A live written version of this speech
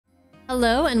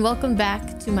Hello and welcome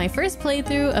back to my first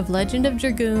playthrough of Legend of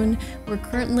Dragoon. We're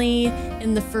currently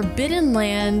in the Forbidden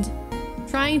Land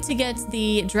trying to get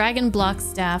the Dragon Block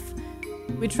Staff.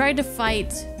 We tried to fight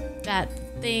that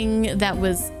thing that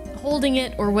was holding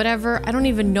it or whatever. I don't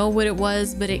even know what it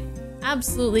was, but it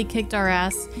absolutely kicked our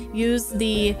ass. Used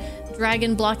the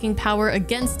dragon blocking power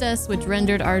against us, which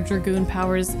rendered our Dragoon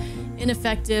powers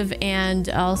ineffective and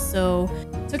also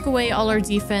took away all our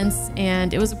defense,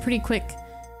 and it was a pretty quick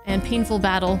and painful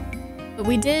battle. But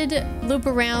we did loop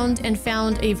around and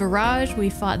found a Virage. We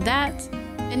fought that,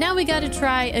 and now we gotta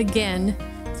try again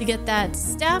to get that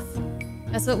staff.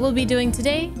 That's what we'll be doing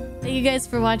today. Thank you guys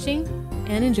for watching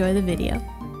and enjoy the video.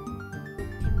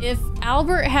 If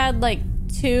Albert had like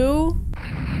 2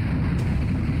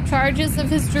 charges of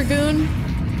his Dragoon,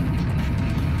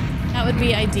 that would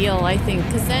be ideal, I think,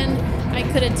 because then I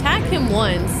could attack him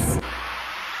once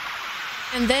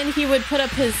and then he would put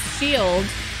up his shield,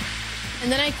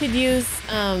 and then I could use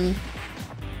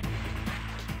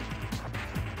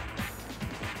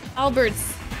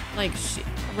Albert's like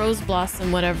Rose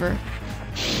Blossom, whatever,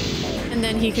 and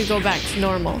then he could go back to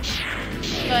normal.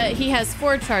 But he has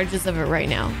 4 charges of it right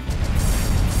now.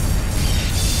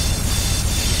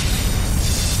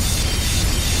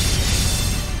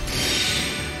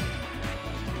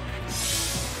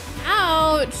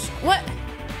 Ouch! What?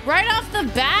 Right off the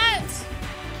bat?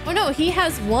 Oh no, he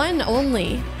has 1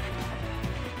 only.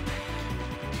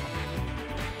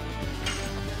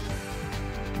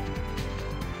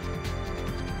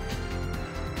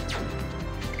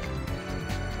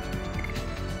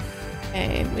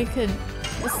 Okay,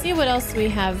 let's see what else we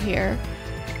have here.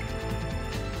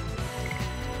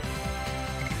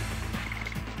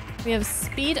 We have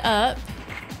speed up.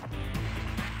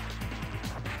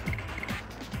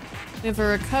 We have a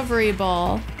recovery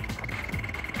ball.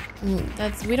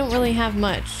 We don't really have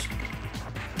much.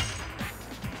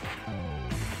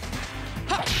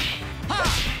 Ha! Ha!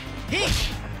 He!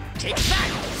 Take that!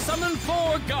 Summon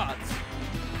 4 gods!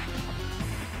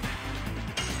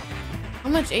 How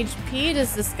much HP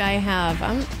does this guy have?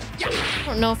 I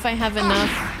don't know if I have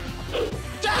enough.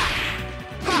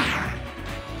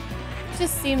 It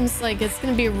just seems like it's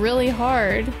gonna be really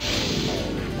hard.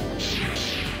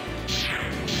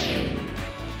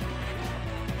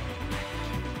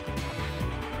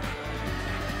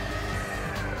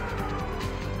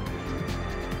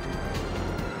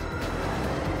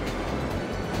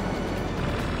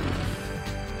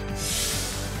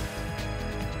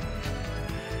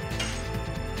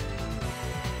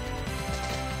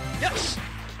 Yes!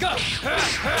 Go!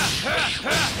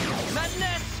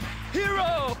 Madness!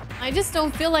 Hero! I just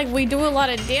don't feel like we do a lot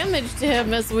of damage to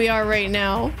him as we are right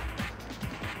now.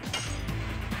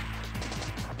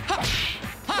 Ha!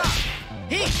 Ha!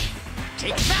 He!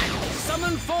 Take that!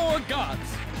 Summon 4 gods!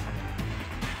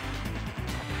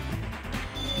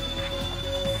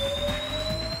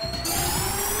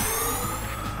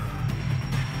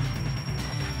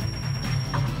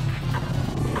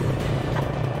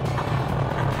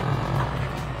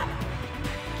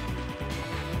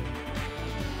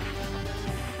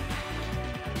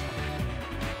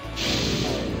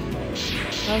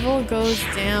 Level goes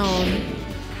down.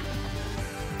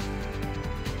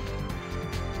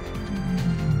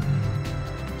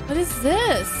 What is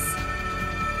this?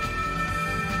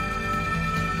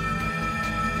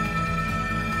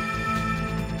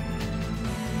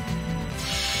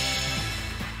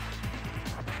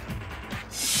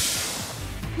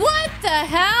 What the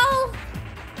hell?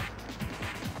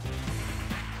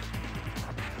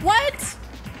 What?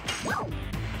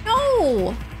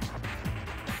 No!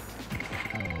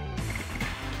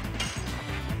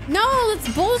 No,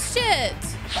 that's bullshit.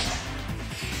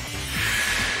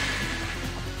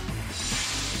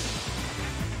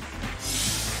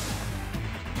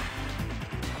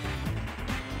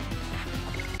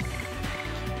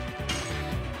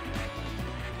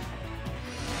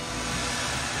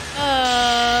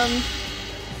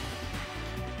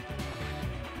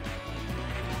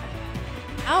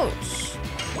 Ouch.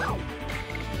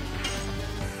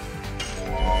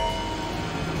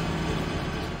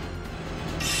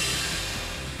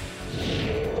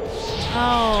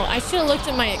 Oh, I should have looked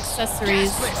at my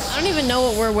accessories. I don't even know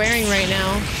what we're wearing right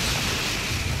now.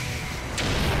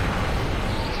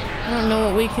 I don't know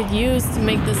what we could use to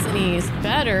make this any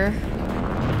better.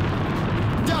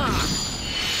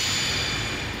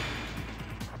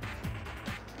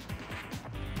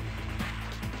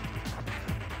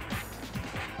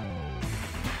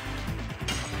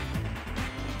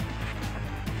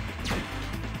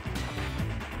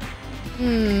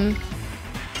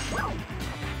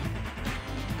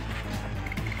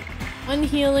 1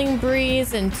 healing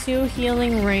breeze and 2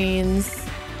 healing rains.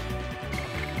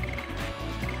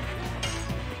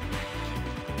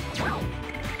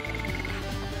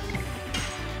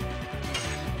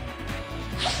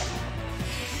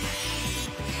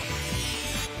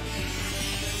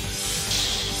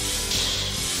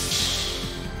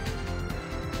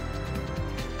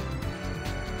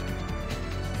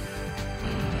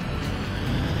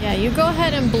 Yeah, you go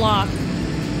ahead and block.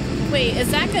 Wait, is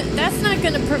that good? That's not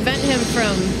gonna prevent him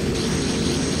from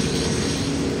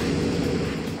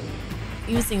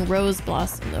using Rose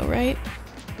Blossom though, right?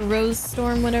 Or Rose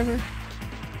Storm, whatever.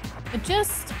 But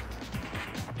just...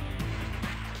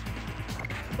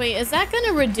 Wait, is that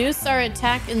gonna reduce our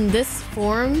attack in this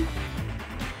form?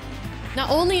 Not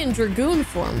only in Dragoon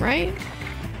form, right?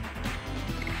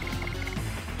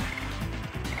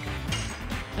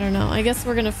 I don't know. I guess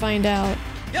we're gonna find out.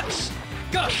 Yes.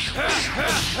 Go.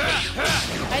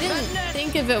 I didn't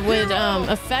think if it would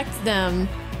affect them,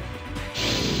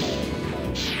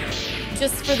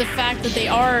 just for the fact that they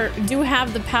do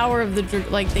have the power of the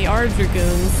they are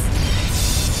Dragoons.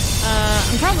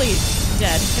 I'm probably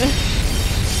dead.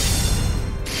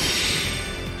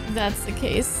 If that's the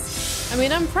case. I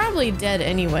mean, I'm probably dead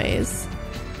anyways.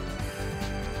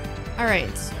 All right.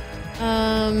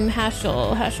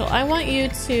 Hashel, I want you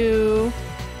to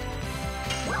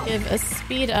give a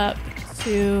speed up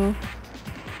to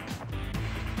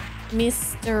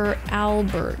Mr.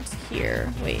 Albert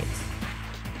here. Wait.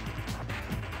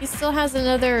 He still has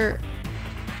another...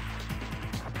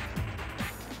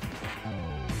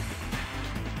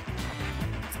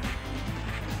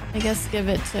 I guess give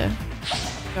it to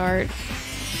Dart.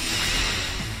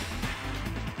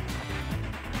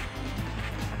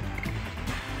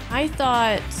 I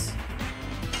thought...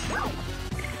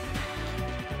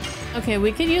 Okay,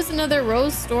 we could use another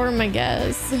Rose Storm, I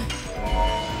guess.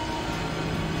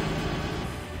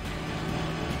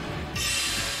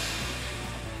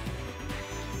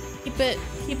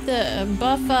 Keep the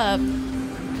buff up.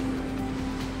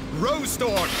 Rose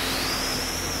Storm.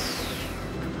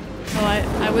 Oh,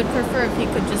 I would prefer if he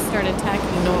could just start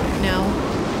attacking now.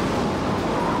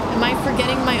 Am I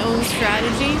forgetting my own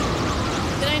strategy?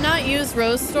 Did I not use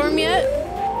Rose Storm yet?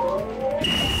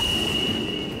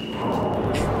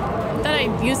 I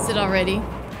used it already.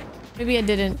 Maybe I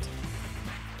didn't.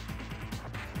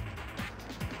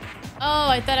 Oh,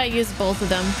 I thought I used both of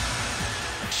them.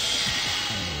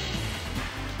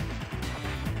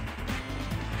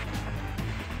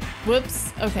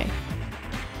 Whoops. Okay.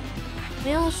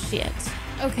 Well, shit.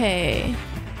 Okay.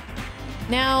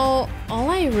 Now, all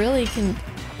I really can...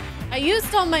 I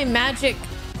used all my magic,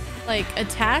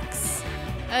 attacks.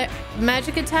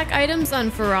 Magic attack items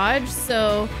on Faraj,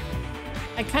 so...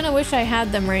 I kind of wish I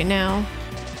had them right now.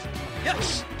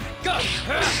 Yes. Go.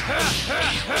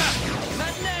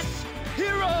 Madness.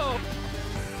 Hero.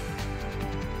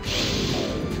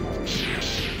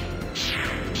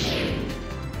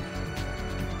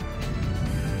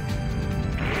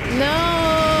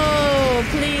 No,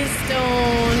 please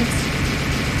don't.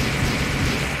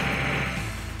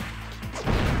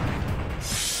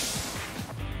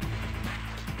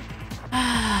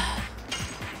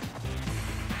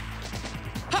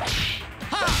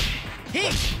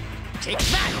 Take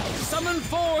that! Summon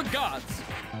 4 gods!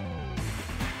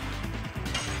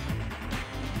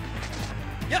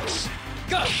 Yes!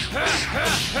 Go!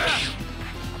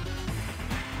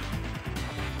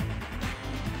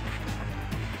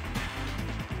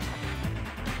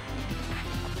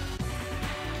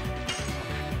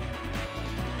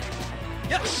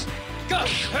 Yes! Go!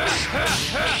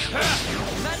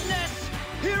 Madness!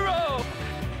 Hero!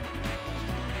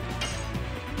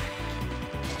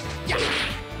 Yeah!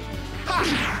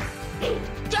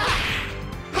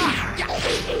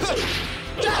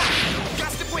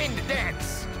 Gust of wind,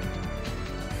 dance.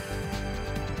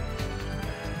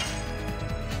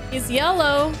 He's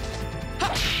yellow.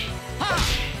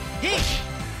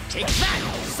 Take that.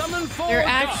 Summon 4 There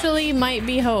actually might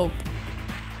be hope.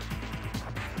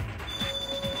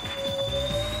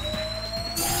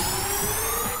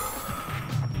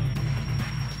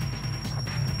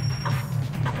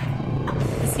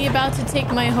 Is he about to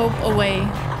take my hope away?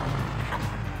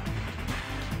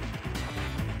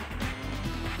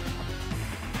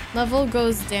 Level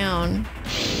goes down.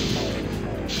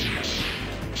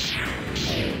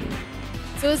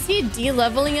 So is he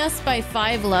de-leveling us by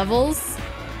 5 levels?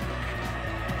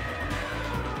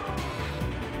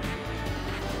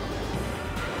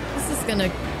 This is gonna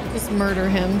just murder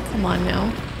him. Come on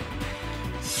now.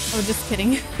 Oh, just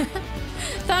kidding.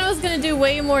 Thought it was gonna do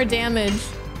way more damage.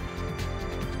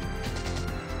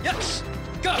 Yes.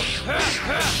 Go.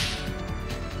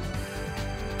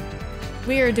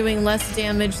 We are doing less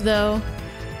damage though.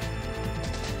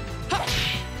 Ha!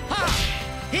 Ha!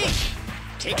 He!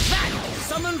 Take that!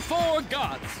 Summon 4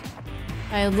 gods!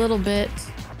 By a little bit.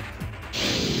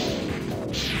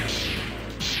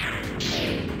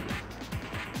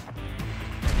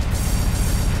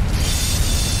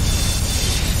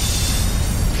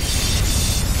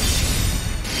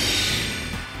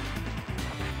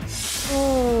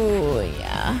 Oh,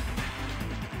 yeah.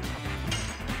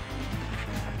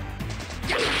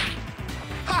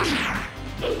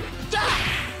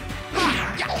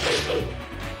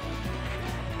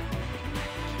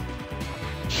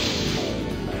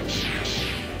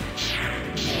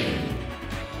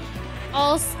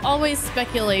 Always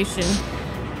speculation.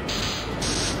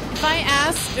 If I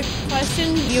ask a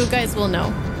question, you guys will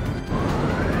know.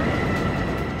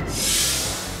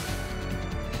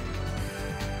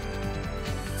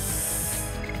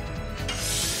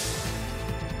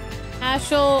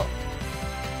 Ashel,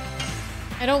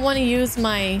 I don't want to use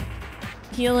my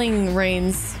healing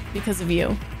reins because of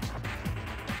you.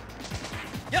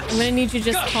 I'm gonna need you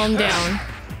to just calm down.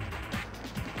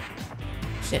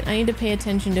 Shit, I need to pay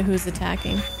attention to who's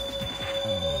attacking.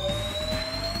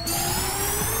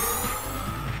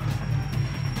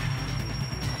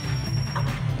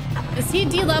 Is he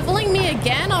de-leveling me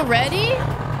again already?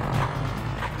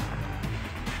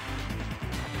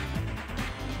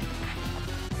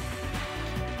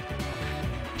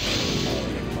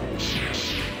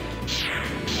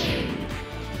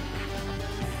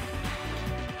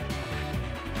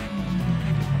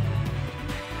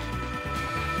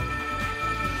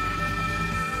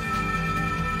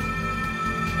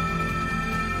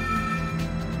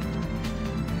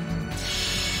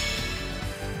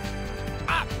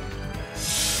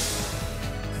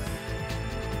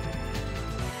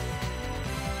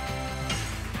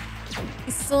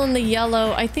 Still in the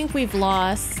yellow. I think we've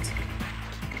lost.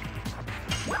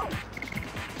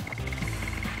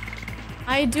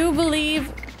 I do believe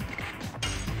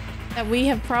that we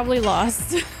have probably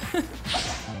lost. Let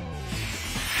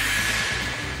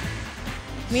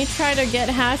me try to get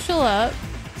Hashel up.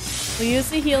 We'll use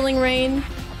the healing rain.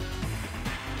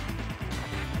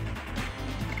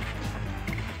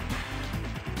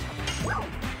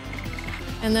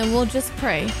 And then we'll just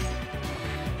pray.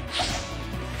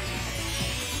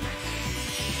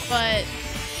 But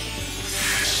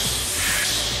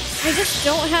I just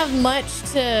don't have much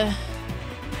to...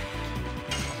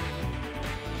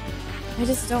 I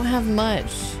just don't have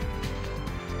much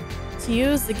to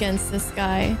use against this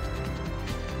guy.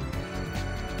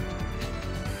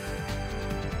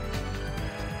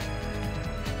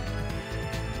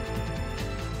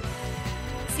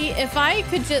 See, if I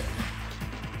could just...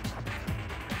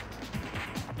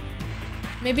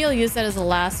 Maybe I'll use that as a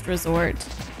last resort.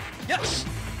 Yes!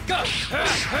 Go!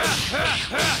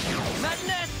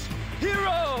 Madness!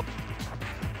 Hero!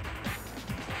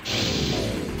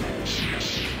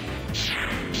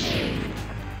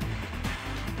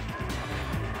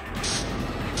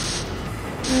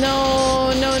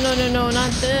 No, no, no, no, no,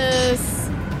 not this.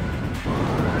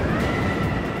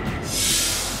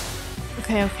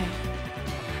 Okay, okay.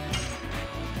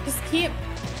 Just keep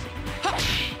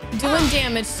doing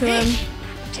damage to him.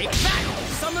 Take that!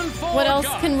 Summon 4 What else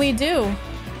gods. can we do?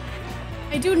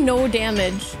 I do no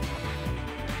damage.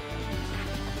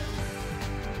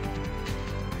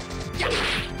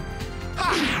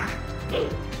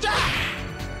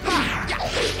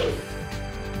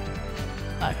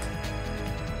 Fuck.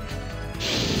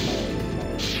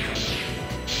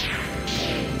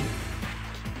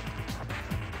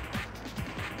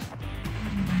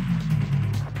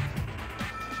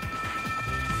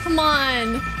 Come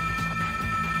on.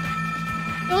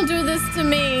 Don't do this to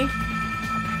me.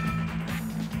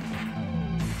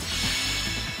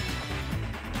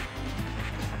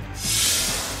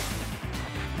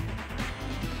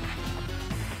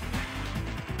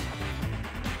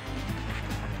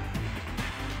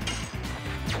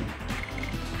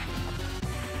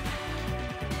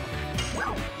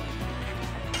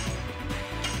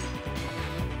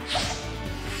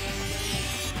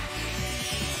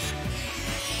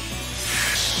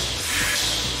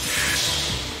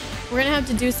 We're gonna have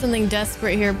to do something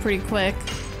desperate here pretty quick.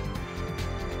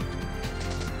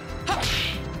 Ha!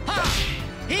 Ha!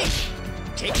 He!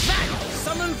 Take that!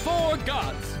 Summon 4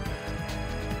 gods!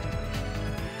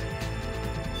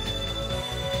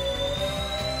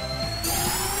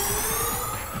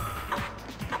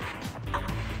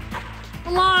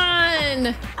 Come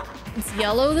on! It's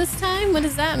yellow this time? What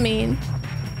does that mean?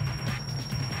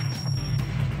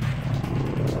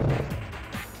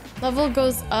 Level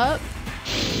goes up.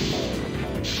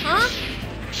 Huh?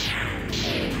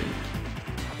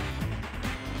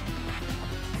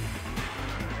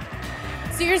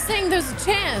 So you're saying there's a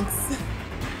chance?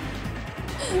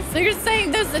 So you're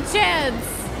saying there's a chance?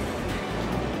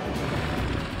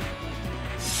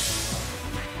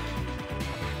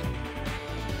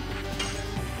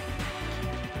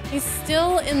 He's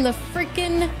still in the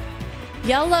freaking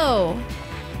yellow.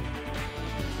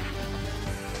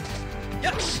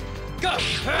 Yes. Go.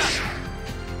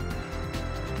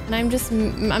 And I'm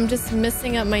just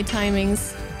messing up my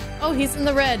timings. Oh, he's in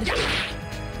the red.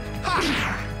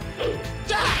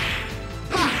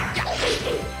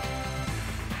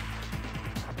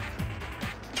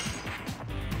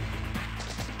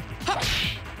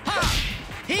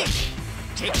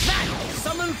 Take that!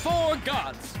 Summon 4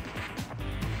 gods!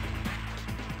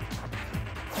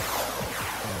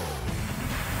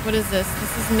 What is this?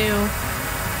 This is new.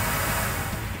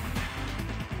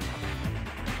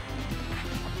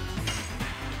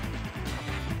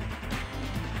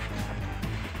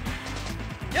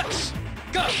 Yes!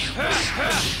 Go!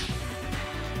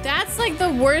 That's like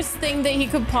the worst thing that he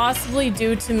could possibly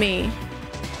do to me.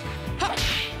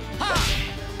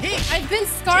 I've been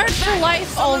scarred for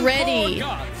life already.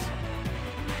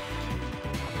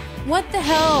 What the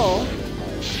hell?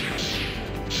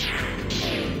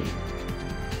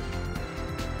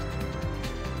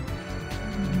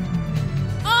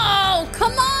 Oh,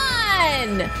 come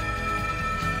on!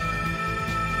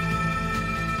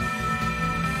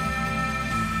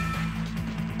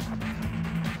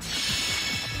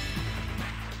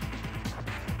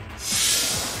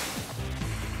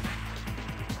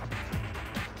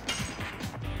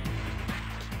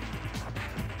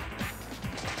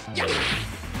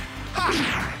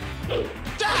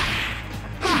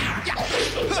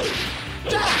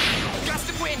 Gust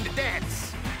of wind,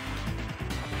 dance.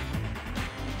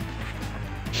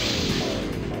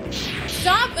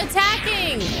 Stop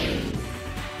attacking!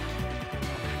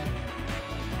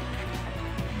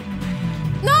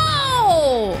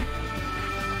 No!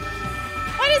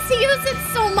 Why does he use it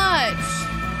so much?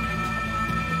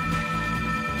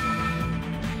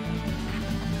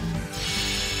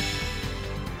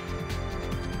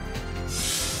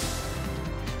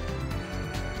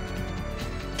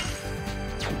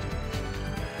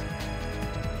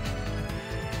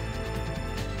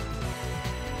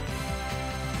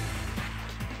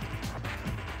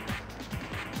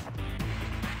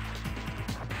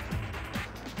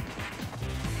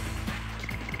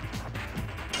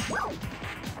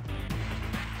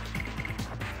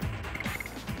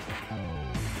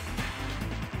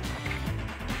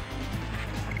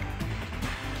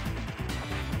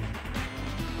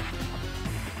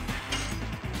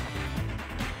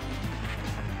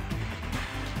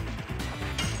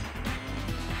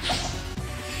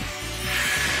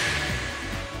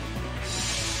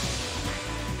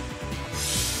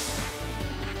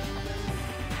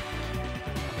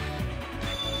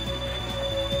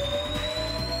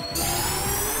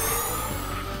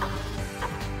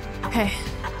 Okay.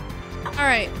 All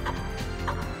right.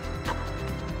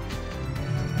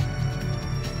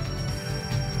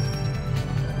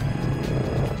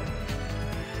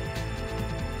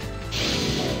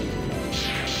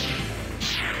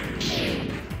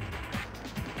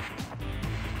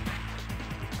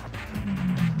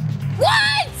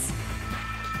 What?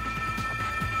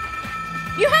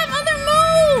 You have other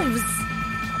moves.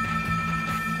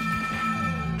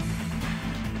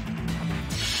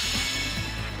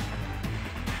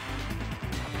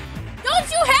 Don't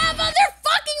you have other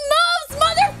fucking moves,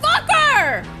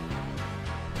 motherfucker?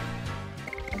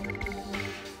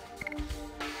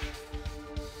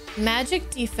 Magic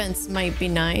defense might be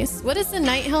nice. What does the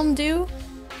Night Helm do?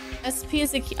 SP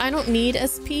is a key. I don't need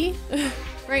SP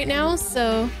right now,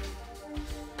 so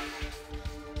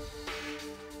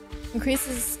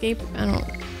increases escape. I don't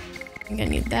think I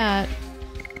need that.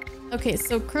 Okay,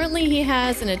 so currently he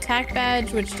has an attack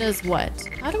badge, which does what?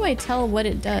 How do I tell what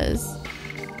it does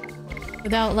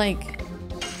without, like,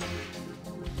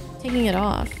 taking it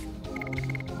off?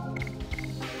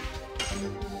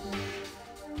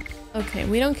 Okay,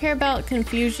 we don't care about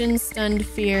confusion, stunned,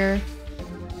 fear.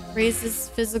 Raises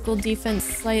physical defense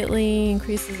slightly,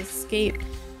 increases escape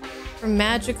from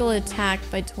magical attack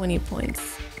by 20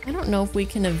 points. I don't know if we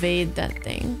can evade that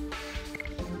thing.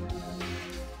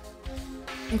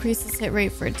 Increases hit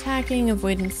rate for attacking,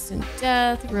 avoid instant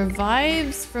death,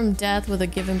 revives from death with a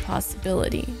given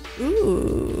possibility.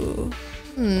 Ooh.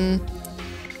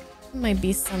 Might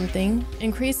be something.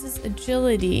 Increases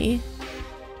agility.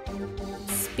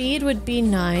 Speed would be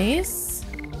nice.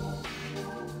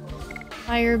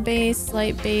 Fire base,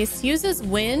 light base. Uses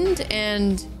wind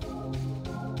and...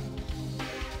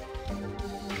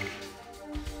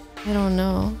 I don't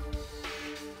know.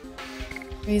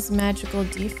 Raise magical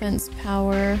defense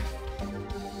power.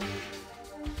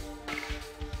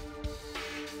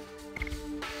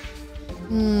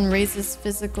 Raises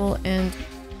physical and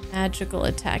magical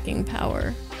attacking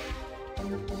power.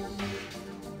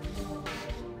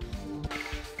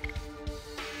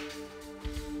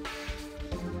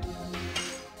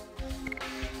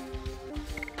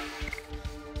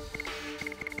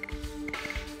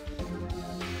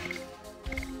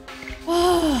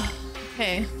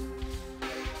 Okay.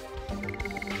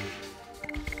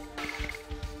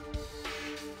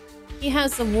 He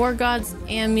has the War God's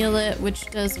Amulet, which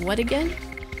does what again?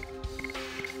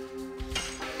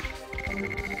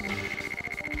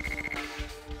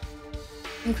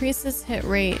 Increases hit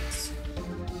rate.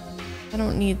 I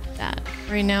don't need that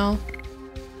right now.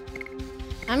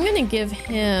 I'm gonna give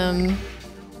him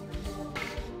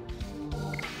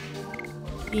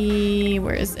the...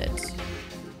 where is it?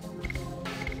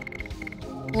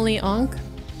 Holy Ankh?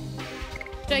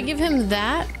 Should I give him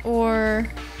that or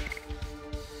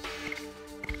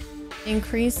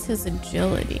increase his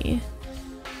agility?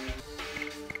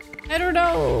 I don't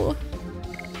know.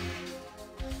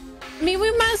 I mean, we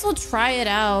might as well try it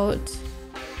out.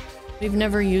 We've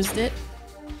never used it.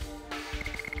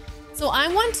 So I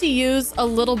want to use a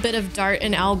little bit of Dart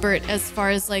and Albert as far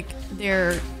as like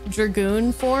their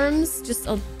Dragoon forms, just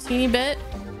a teeny bit.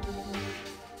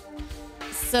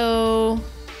 So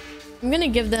I'm gonna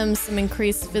give them some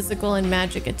increased physical and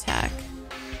magic attack.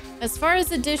 As far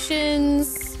as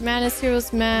additions, Madness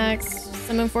Heroes Max,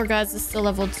 Summon 4 Gods is still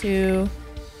level 2.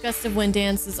 Gust of Wind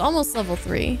Dance is almost level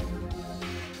 3.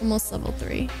 Almost level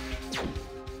 3.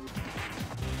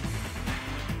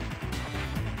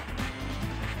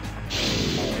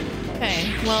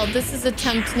 Okay, well, this is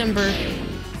attempt number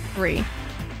 3.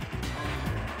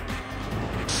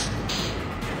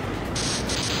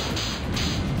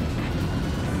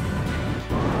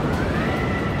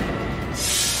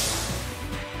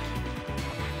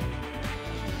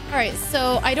 Alright,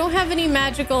 so I don't have any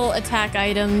magical attack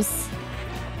items.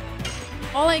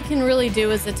 All I can really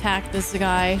do is attack this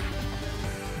guy.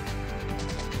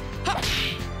 Ha!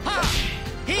 Ha!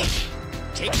 He!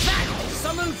 Take that!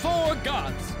 Summon 4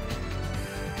 gods!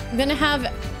 I'm gonna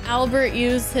have Albert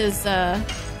use his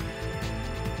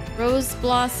Rose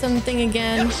Blossom thing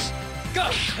again. Go!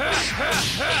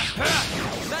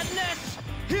 Madness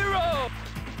Hero!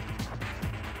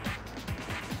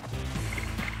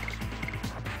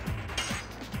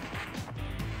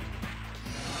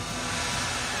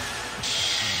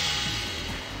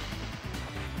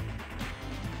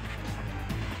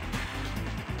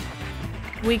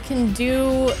 We can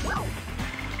do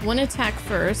one attack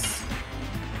first.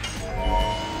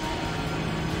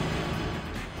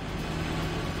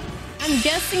 I'm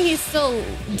guessing he still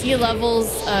de-levels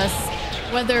us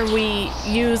whether we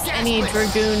use any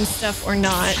Dragoon stuff or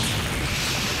not.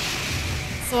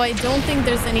 So I don't think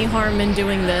there's any harm in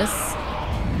doing this.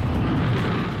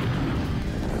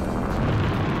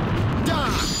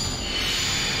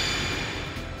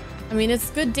 I mean, it's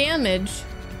good damage.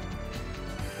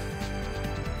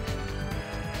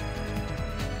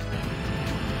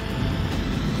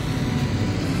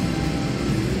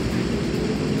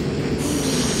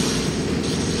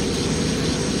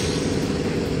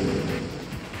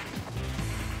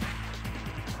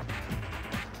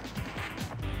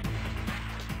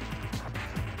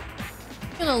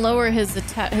 Lower his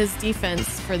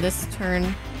defense for this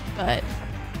turn, but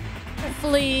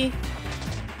hopefully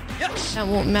that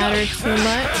won't matter too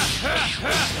much.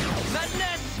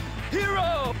 Madness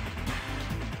Hero!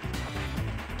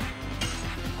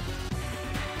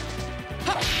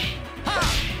 Ha!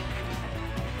 Ha!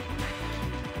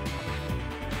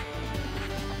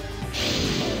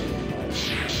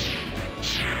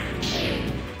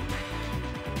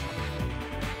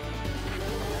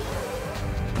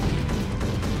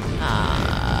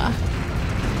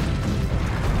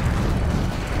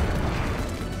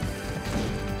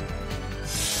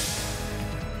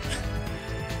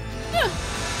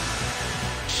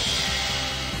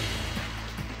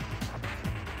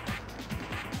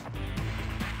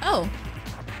 Oh,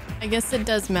 I guess it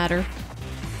does matter.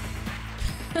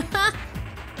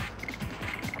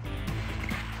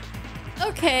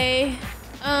 Okay.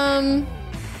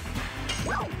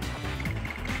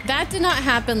 That did not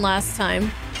happen last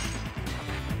time.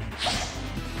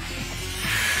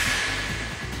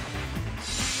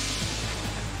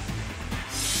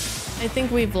 I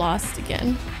think we've lost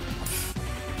again.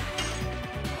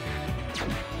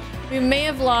 We may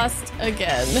have lost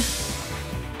again.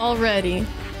 Already.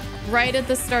 Right at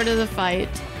the start of the fight.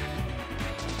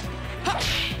 Ha!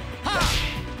 Ha!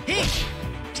 He!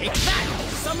 Take that!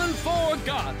 Summon 4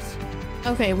 gods!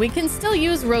 Okay, we can still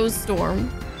use Rose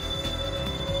Storm.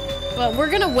 But we're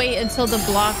gonna wait until the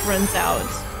block runs out.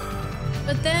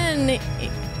 But then...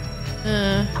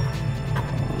 I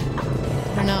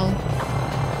don't know.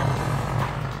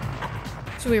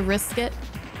 Should we risk it?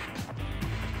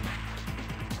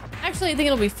 Actually, I think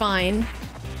it'll be fine.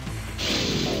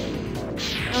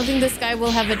 I don't think this guy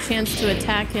will have a chance to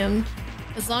attack him.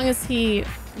 As long as he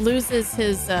loses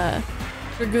his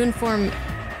Dragoon form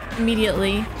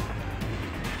immediately.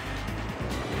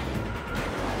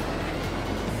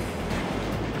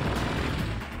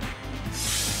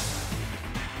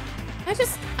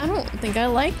 I don't think I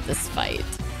like this fight.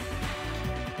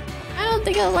 I don't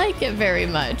think I like it very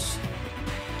much.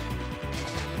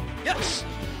 Yes.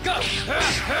 Go.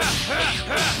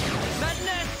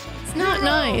 It's not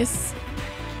nice.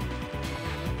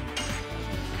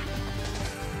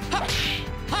 Ha!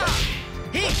 Ha!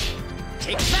 He!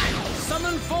 Take that!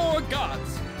 Summon 4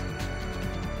 gods!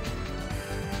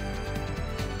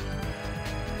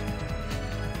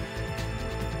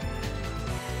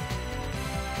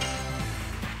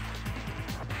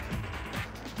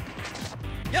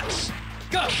 Yes!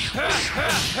 Go!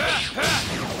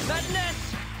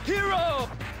 Madness! Hero!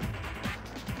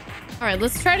 Alright,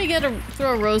 let's try to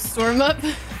throw a Rose Storm up.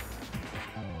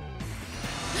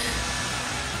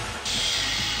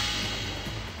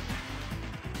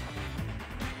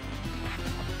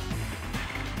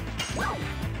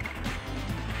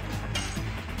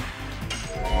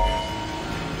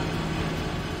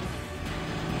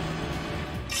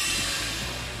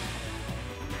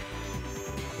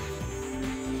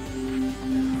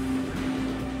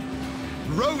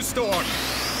 Rose Storm!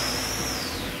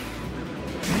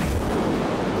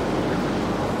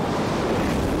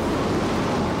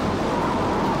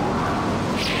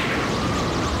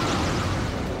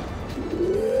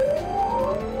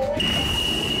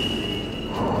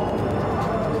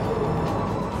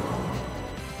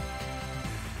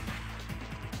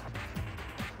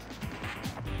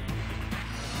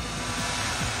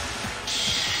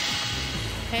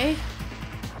 Okay.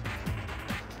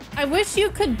 I wish you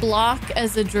could block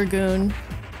as a Dragoon.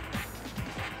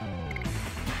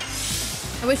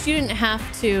 I wish you didn't have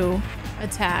to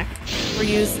attack or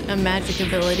use a magic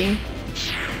ability.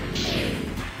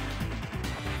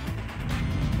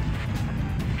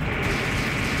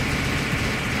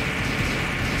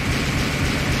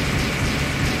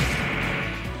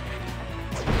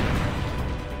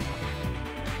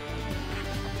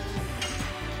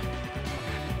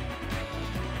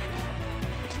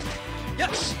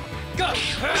 Yes! Go!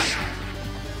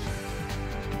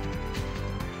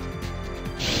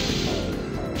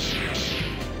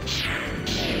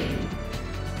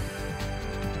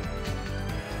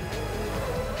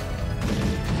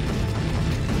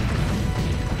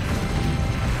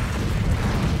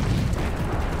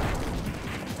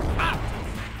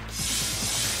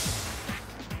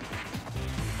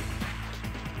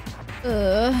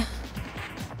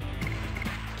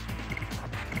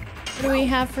 What do we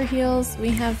have for heals? We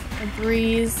have a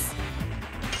breeze.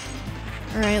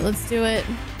 All right, let's do it.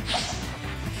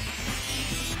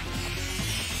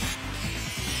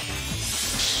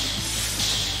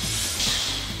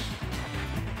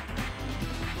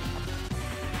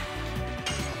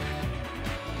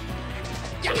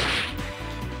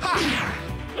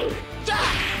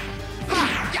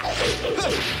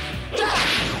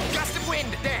 Gust of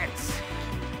wind, dance!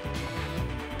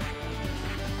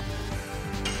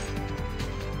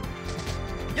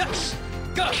 Yes!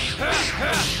 Go!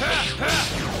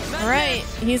 All right,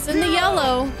 he's in the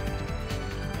yellow.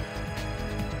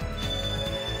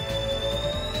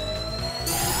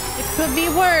 It could be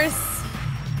worse.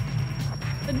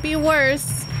 Could be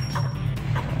worse.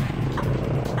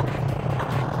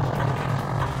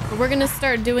 But we're gonna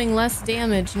start doing less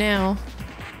damage now.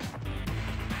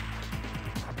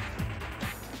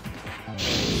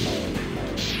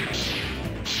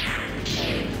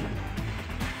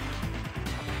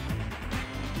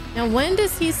 Now, when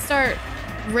does he start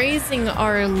raising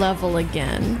our level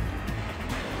again?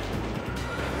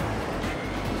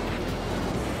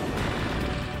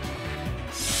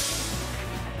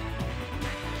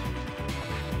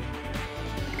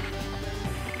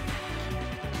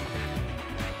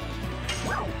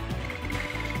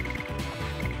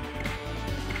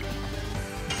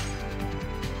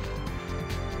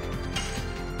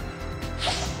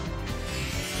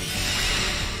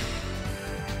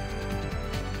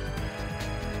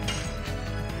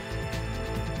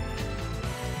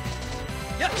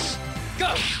 Yes!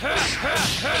 Go!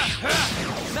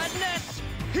 Madness!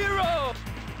 Hero!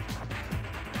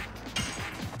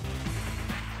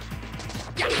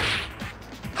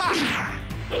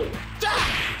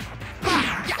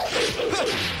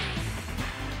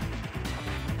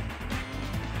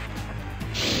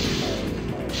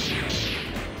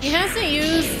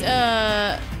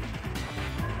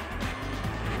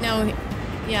 No,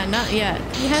 yeah, not yet.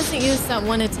 He hasn't used that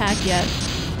one attack yet.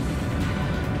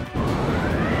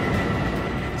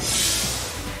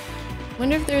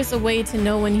 Wonder if there's a way to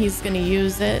know when he's gonna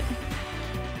use it.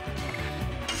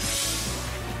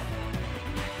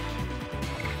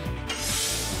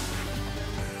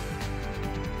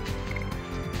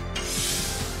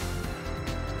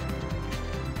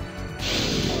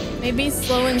 Maybe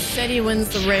slow and steady wins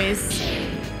the race.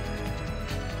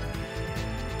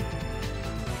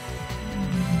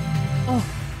 Oh.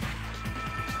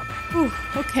 Whew,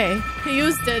 okay, he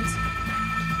used it.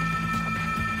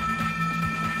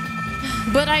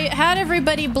 But I had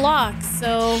everybody blocked,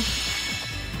 so...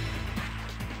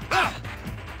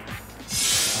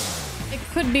 it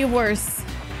could be worse.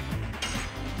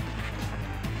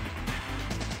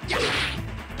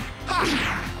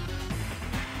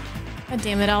 God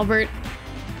damn it, Albert.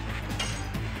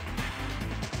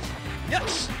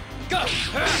 Yes. Go.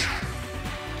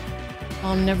 Oh,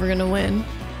 I'm never gonna win.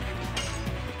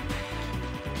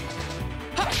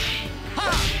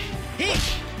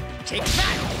 Take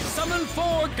that! Summon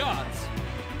 4 gods!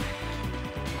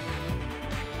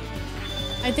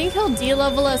 I think he'll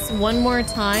de-level us one more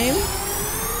time.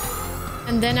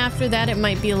 And then after that, it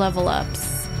might be level ups.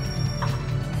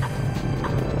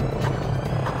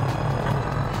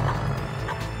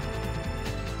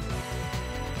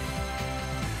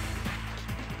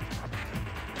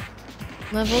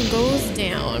 Level goes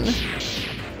down.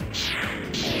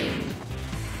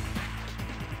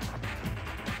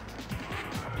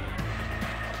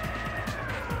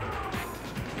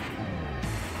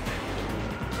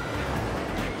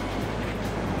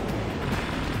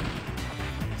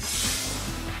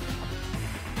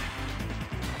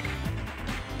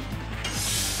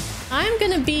 I'm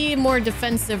gonna be more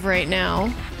defensive right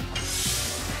now.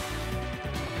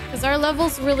 Because our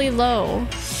level's really low.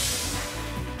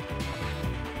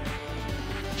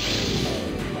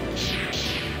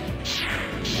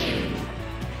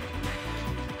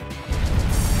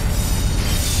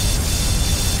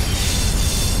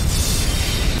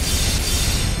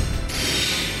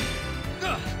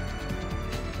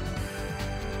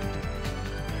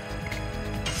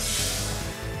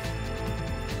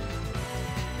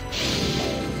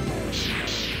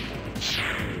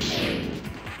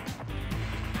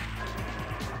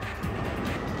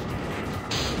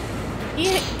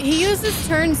 He uses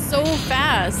turns so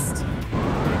fast.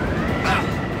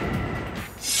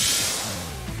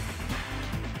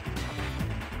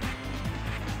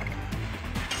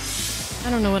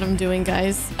 I don't know what I'm doing,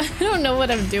 guys. I don't know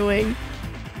what I'm doing.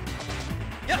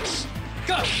 Yes.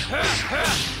 Go.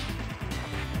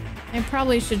 I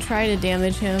probably should try to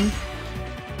damage him.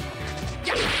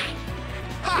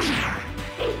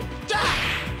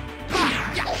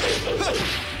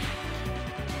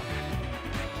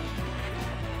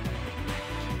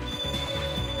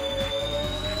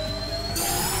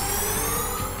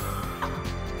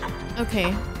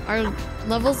 Okay, our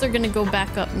levels are gonna go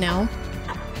back up now.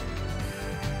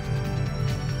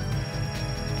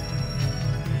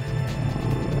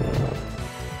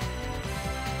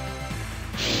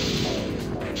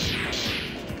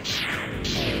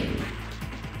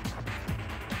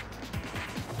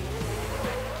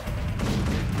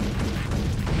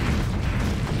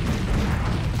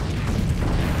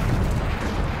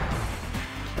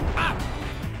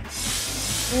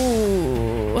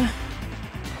 Ooh.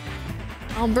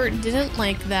 Albert didn't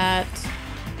like that.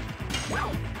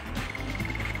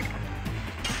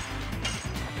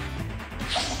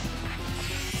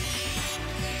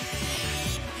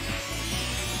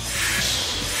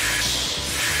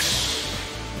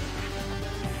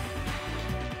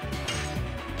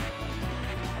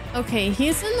 Okay,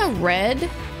 he's in the red.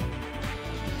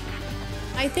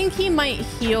 I think he might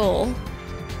heal.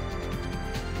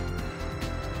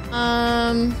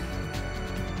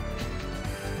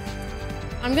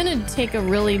 I'm gonna take a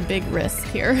really big risk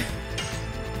here.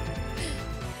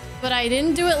 But I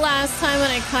didn't do it last time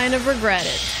and I kind of regret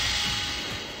it.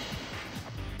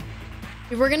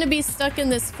 We're gonna be stuck in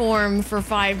this form for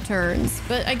 5 turns,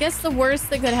 but I guess the worst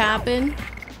that could happen...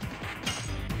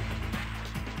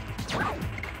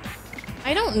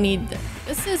 I don't need this.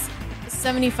 This is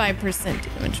 75%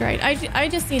 damage, right? I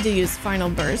just need to use Final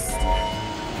Burst.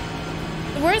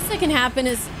 The worst that can happen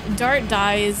is Dart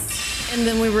dies and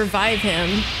then we revive him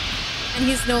and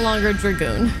he's no longer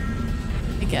Dragoon,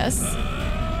 I guess.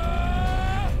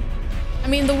 I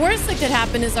mean, the worst that could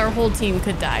happen is our whole team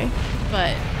could die,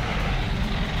 but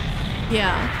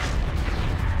yeah.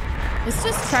 Let's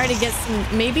just try to get some,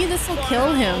 maybe this will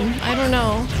kill him. I don't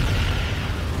know.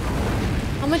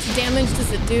 How much damage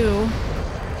does it do?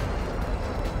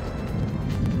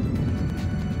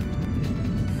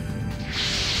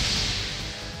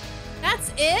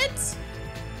 it?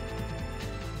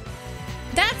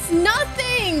 That's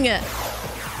nothing!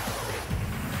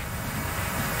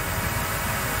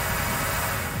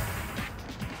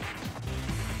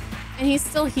 And he's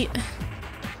still Fuck.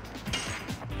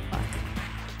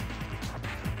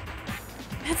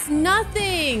 That's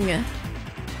nothing!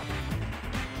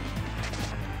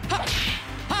 Ha!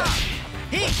 Ha!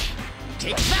 He!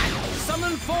 Take that!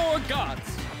 Summon 4 gods!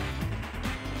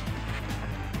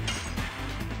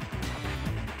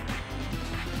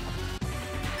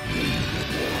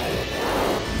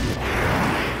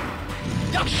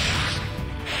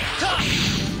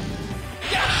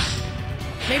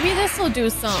 Maybe this will do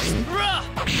something.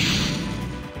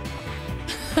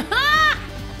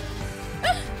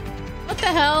 What the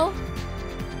hell?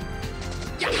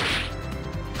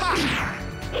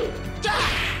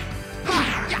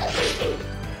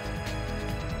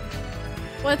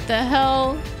 What the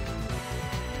hell?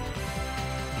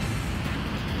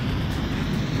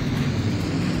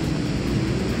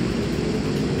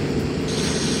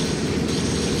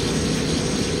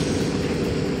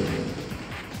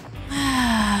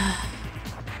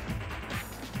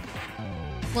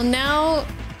 Well, now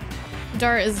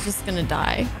Dart is just gonna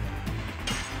die.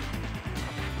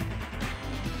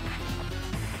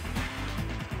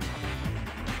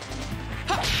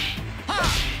 Ha! Ha!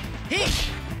 He!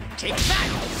 Take that!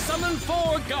 Summon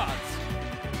 4 gods!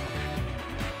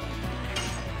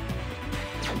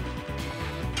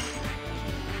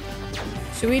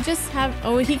 Should we just have...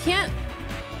 Oh, he can't...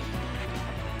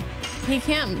 He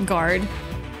can't guard.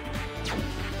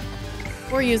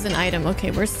 Or use an item.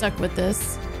 Okay, we're stuck with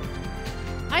this.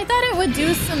 I thought it would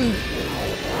do some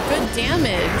good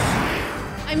damage.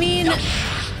 I mean...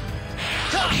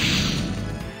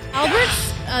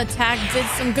 Albert's attack did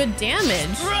some good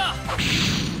damage.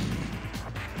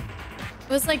 It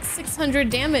was like 600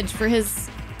 damage for his...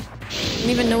 I don't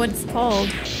even know what it's called.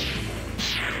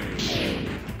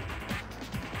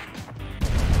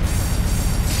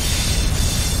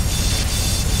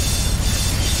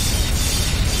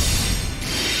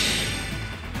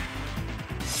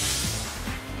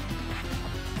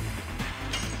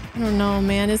 I don't know,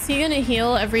 man. Is he gonna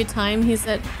heal every time he's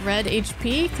at red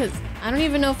HP? Because I don't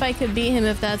even know if I could beat him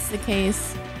if that's the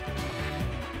case.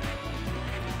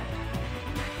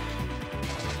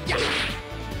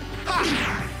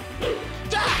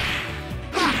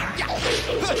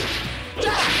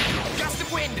 Gust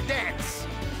of wind, dance!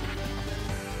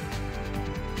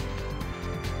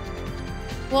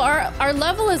 Well, our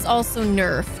level is also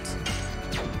nerfed.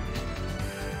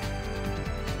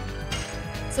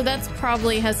 So that's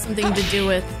probably has something to do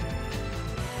with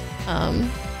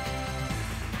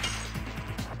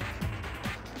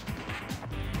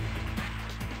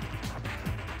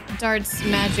Dart's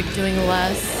magic doing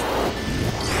less.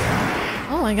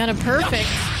 Oh, I got a perfect.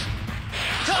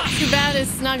 Too bad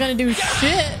it's not gonna do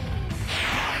shit.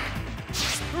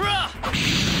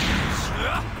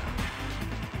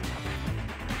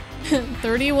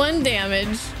 31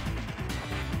 damage.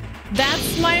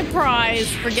 That's my prize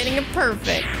for getting a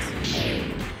perfect.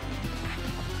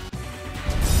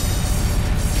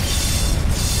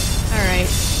 All right.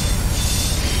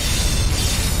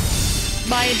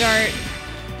 Bye, Dart.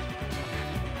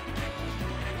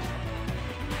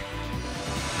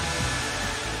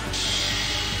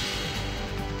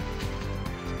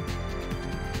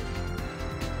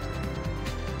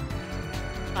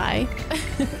 Bye.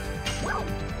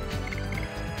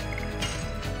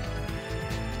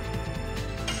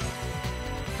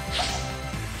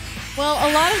 Well,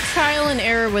 a lot of trial and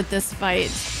error with this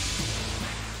fight.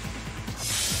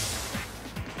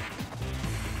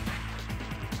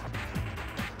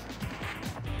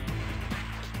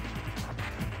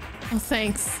 Oh,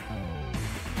 thanks.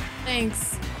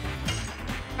 Thanks.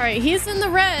 All right, he's in the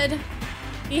red.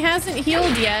 He hasn't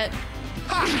healed yet.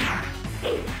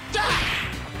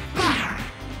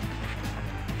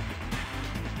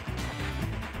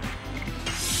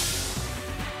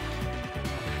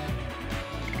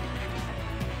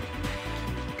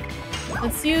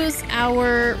 Let's use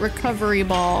our recovery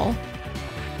ball.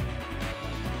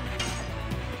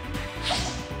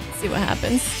 Let's see what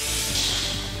happens.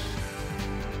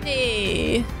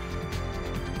 Hey.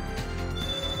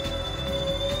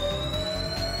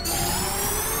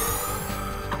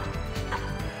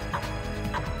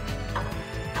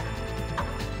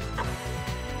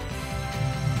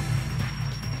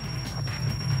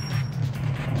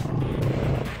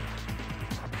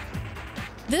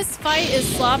 This fight is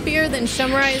sloppier than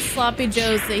Shumarai's sloppy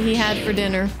joes that he had for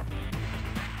dinner.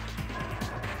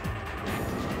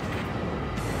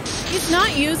 He's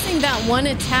not using that one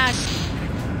attack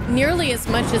nearly as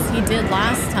much as he did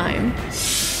last time.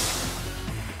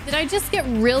 Did I just get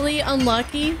really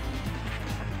unlucky?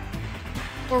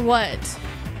 Or what?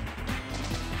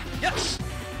 Yes.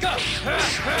 Go.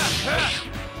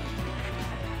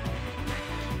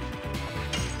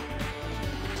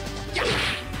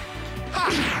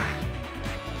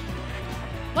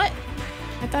 What?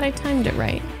 I thought I timed it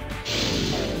right.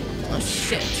 Oh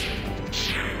shit.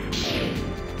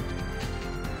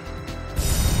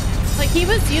 Like he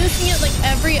was using it like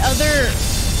every other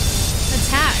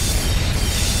attack.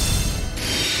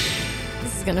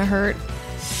 This is gonna hurt.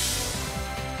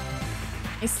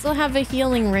 I still have a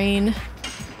healing rain.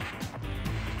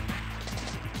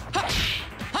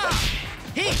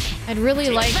 I'd really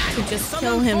like to just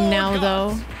kill him now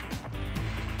though.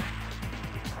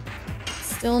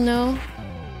 Still no?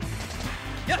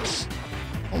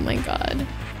 Oh my god.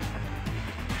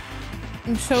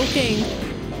 I'm choking.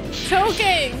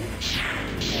 Choking!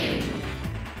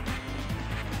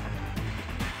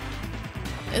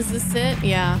 Is this it?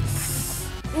 Yeah.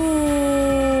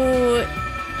 Ooh.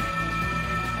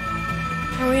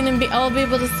 Are we gonna all be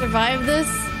able to survive this?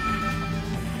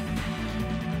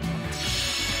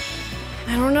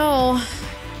 I don't know.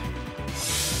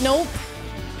 Nope.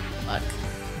 Fuck.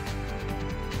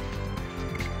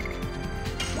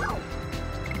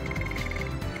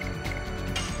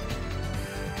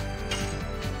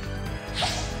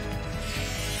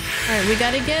 All right, we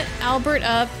gotta get Albert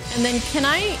up, and then can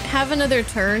I have another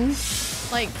turn?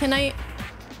 Like, can I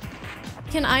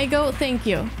go? Thank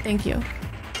you. Thank you.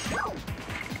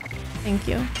 Thank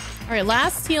you. All right,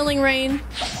 last healing rain.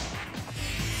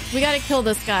 We gotta kill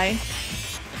this guy.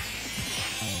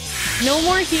 No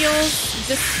more heals,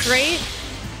 just straight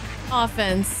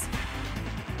offense.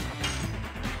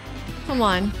 Come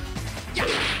on.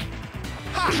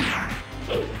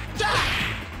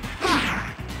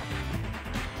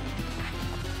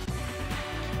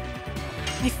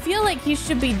 I feel like he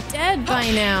should be dead by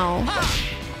now.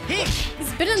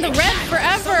 He's been in the red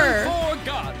forever.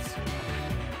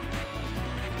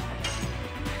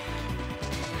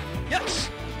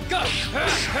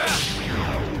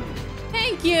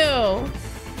 Thank you.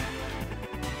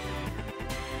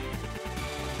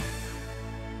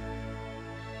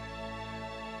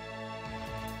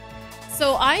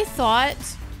 So I thought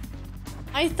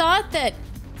that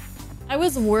I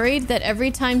was worried that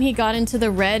every time he got into the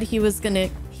red, he was gonna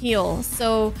heal.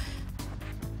 So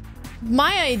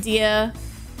my idea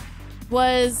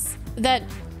was that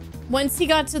once he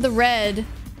got to the red,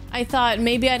 I thought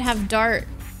maybe I'd have Dart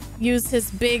use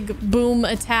his big boom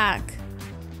attack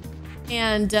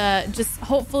and just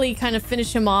hopefully kind of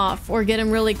finish him off or get him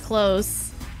really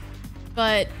close.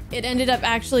 But it ended up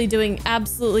actually doing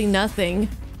absolutely nothing.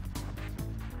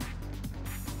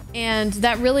 And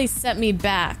that really set me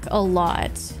back a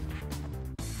lot.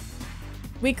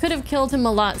 We could have killed him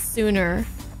a lot sooner.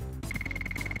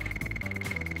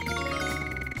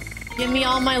 Give me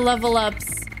all my level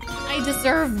ups. I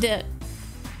deserved it.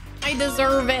 I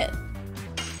deserve it.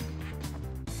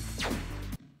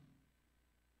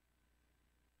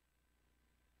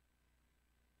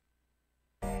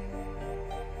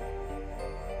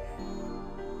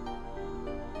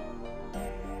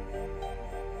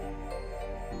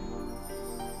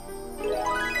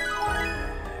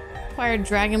 Acquired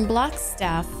Dragon Block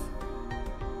Staff.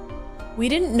 We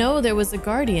didn't know there was a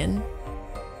guardian.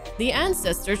 The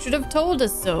ancestor should have told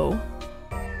us so.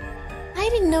 I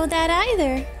didn't know that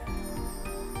either.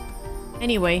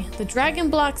 Anyway, the Dragon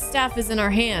Block Staff is in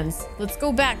our hands. Let's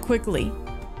go back quickly.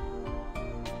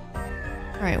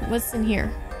 Alright, what's in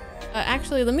here?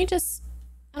 Actually, let me just...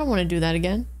 I don't want to do that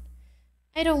again.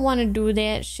 I don't want to do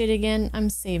that shit again. I'm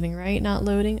saving, right? Not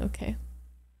loading? Okay.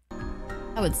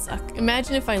 That would suck.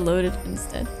 Imagine if I loaded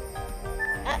instead.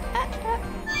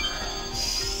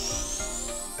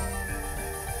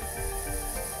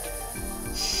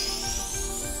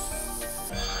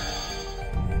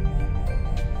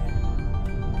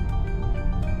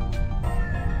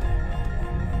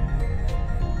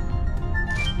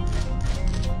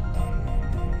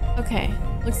 Okay,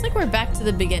 looks like we're back to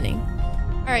the beginning.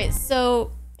 All right,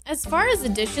 so as far as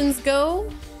additions go,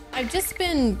 I've just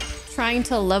been trying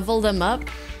to level them up.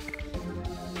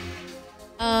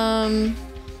 I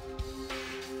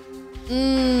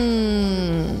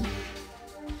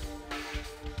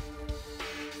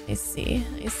see.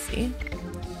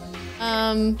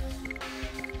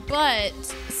 But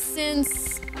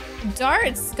since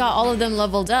Dart's got all of them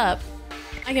leveled up,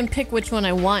 I can pick which one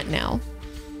I want now.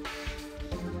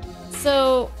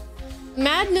 So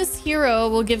Madness Hero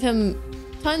will give him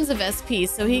tons of SP,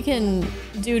 so he can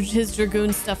do his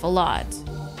Dragoon stuff a lot.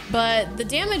 but the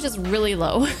damage is really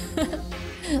low.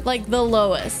 Like the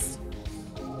lowest.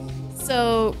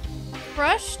 So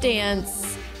Crush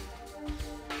Dance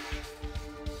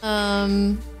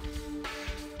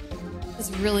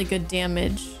is really good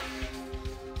damage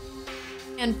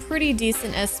and pretty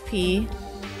decent SP.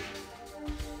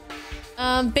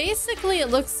 Basically it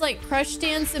looks like Crush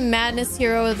Dance and Madness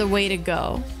Hero are the way to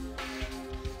go.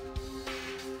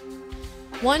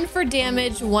 One for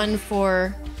damage, one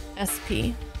for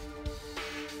SP.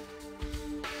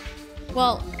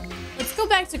 Well, let's go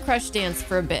back to Crush Dance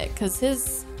for a bit, because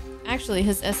his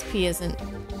SP isn't...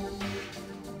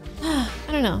 I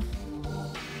don't know.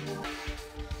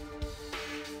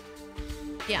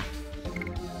 Yeah.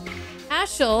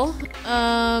 Ashel,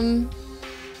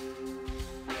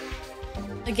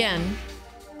 again,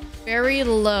 very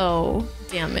low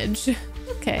damage.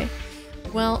 Okay.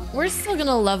 Well, we're still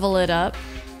gonna level it up.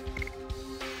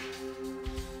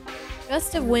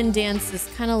 Gust of Wind Dance is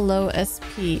kind of low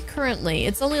SP currently.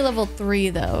 It's only level 3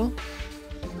 though.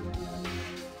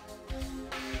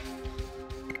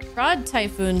 Rod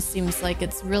Typhoon seems like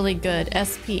it's really good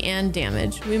SP and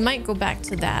damage. We might go back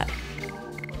to that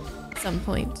at some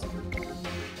point.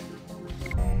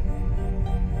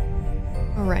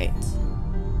 All right.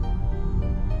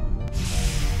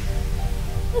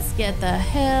 Let's get the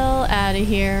hell out of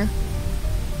here.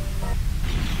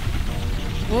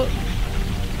 Whoa.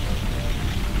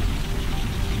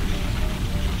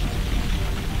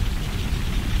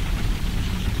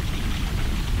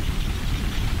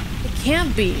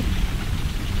 Can't be.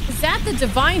 Is that the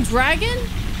Divine Dragon?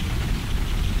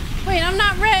 Wait, I'm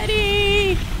not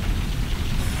ready.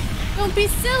 Don't be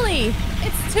silly.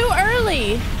 It's too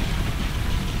early.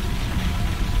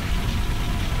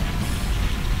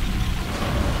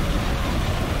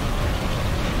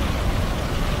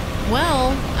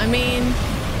 Well, I mean,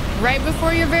 right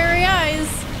before your very eyes.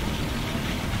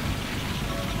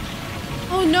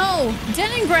 Oh no,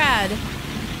 Leningrad.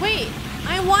 Wait.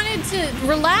 I wanted to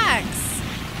relax.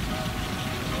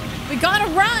 We gotta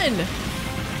run.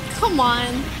 Come on.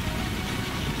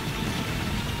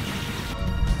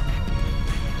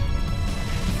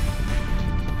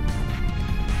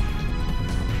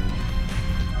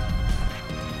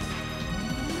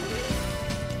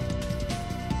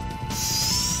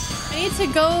 I need to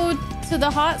go to the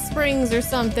hot springs or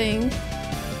something.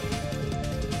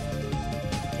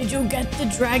 Did you get the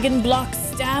dragon block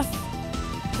staff?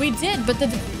 We did, but the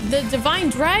Divine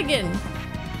Dragon.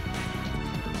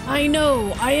 I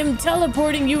know. I am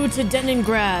teleporting you to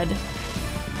Leningrad.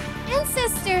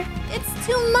 Ancestor, it's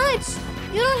too much.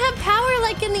 You don't have power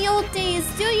like in the old days,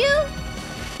 do you?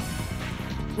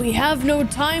 We have no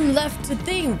time left to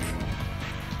think.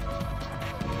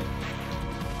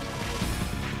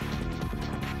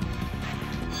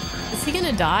 Is he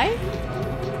gonna die?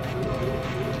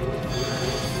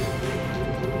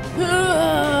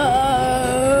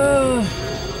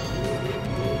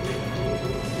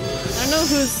 I don't know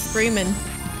who's screaming.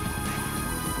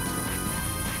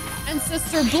 And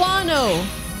Sister Blano.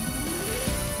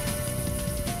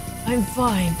 I'm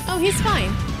fine. Oh, he's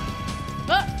fine.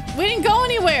 We didn't go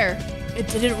anywhere. It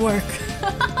didn't work.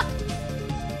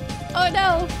 Oh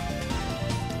no.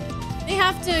 They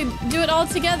have to do it all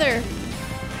together.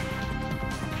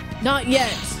 Not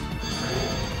yet.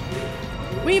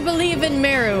 We believe in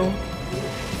Meru.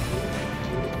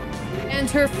 And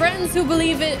her friends who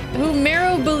believe it, who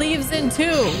Meru believes in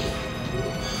too.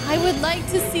 I would like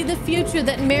to see the future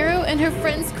that Meru and her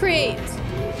friends create.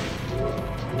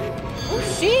 Oh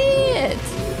shit!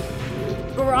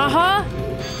 Graha?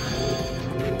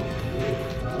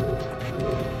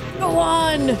 Go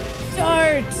on!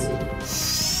 Start!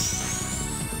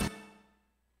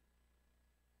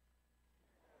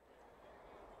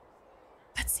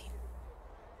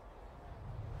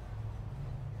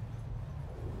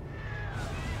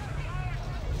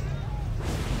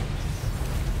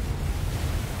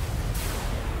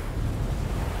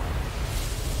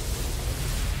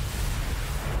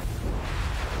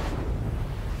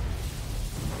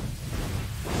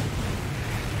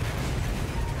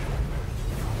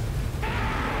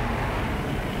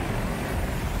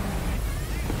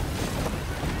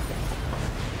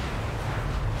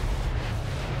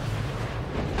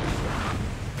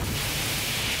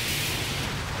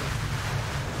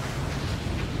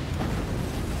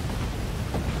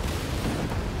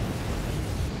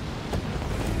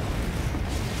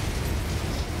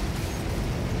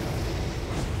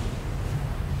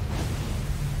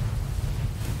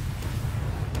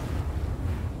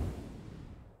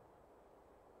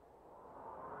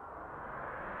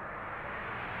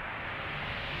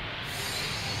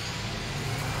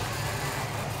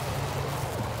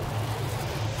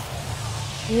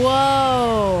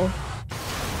 Whoa.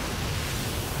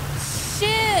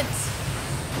 Shit.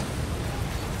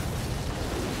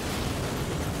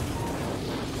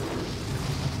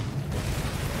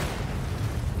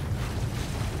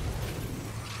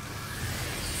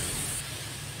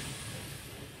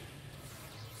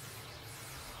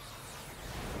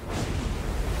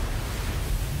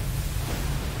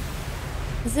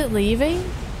 Is it leaving?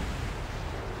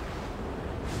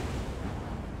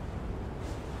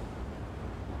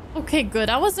 Okay, good.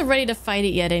 I wasn't ready to fight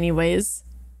it yet anyways.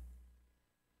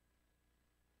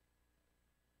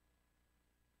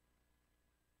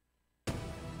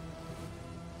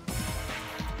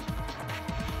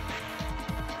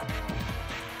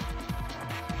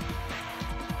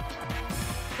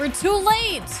 We're too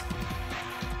late.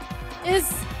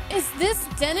 Is this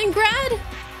Leningrad?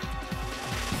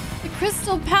 The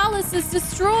Crystal Palace is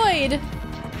destroyed.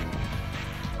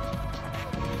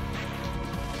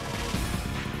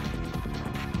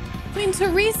 Queen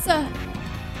Teresa,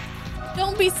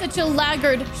 don't be such a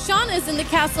laggard. Shauna's in the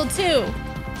castle too.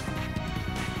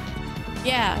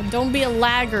 Yeah, don't be a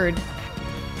laggard.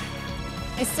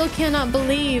 I still cannot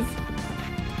believe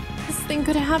this thing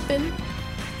could happen.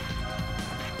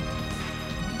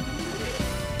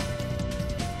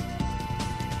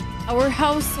 Our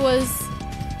house was...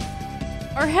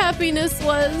 our happiness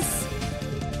was...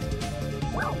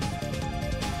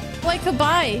 Oh, I could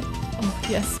buy. Oh,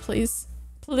 yes, please.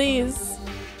 Please.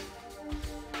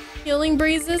 Healing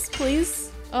breezes,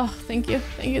 please. Oh, thank you.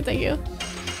 Thank you. Thank you.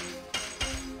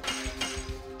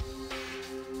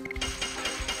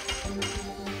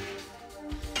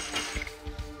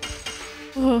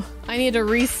 Oh, I need to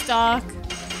restock.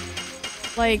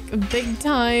 Like, big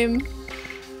time.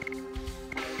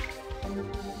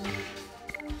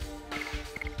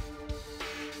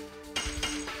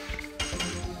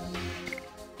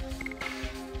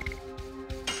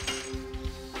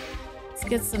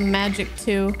 Get some magic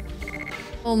too.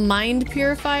 Oh, mind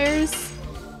purifiers.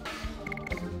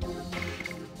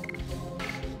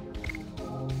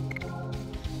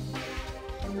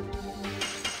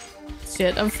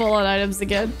 Shit, I'm full on items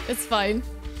again. It's fine.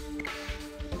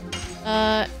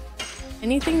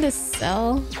 Anything to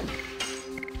sell?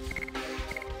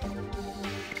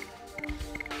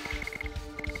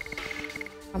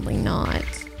 Probably not.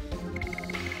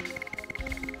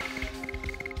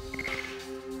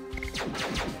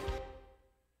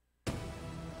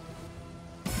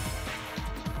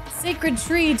 Sacred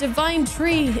tree, divine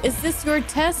tree. Is this your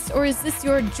test or is this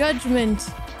your judgment?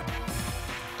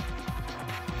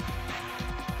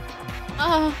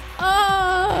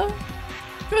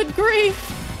 Good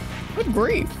grief. Good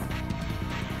grief.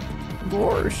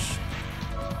 Gosh.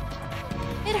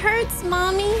 It hurts,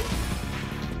 mommy.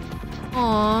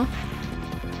 Aw.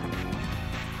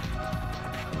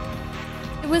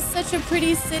 It was such a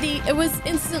pretty city. It was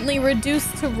instantly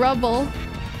reduced to rubble.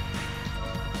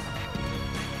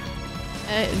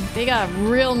 They got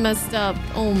real messed up.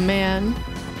 Oh, man.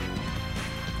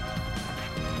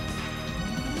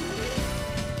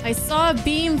 I saw a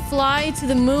beam fly to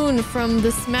the moon from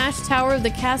the smashed tower of the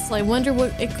castle. I wonder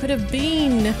what it could have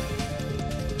been.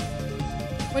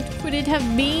 What could it have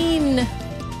been?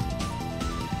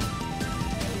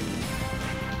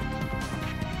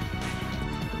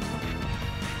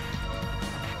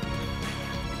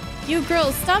 You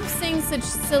girls, stop saying such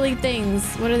silly things.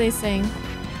 What are they saying?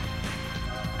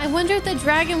 I wonder if the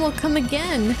dragon will come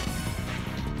again.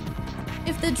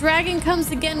 If the dragon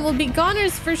comes again, we'll be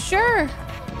goners for sure.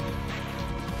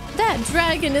 That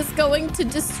dragon is going to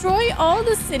destroy all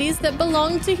the cities that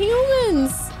belong to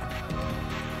humans.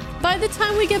 By the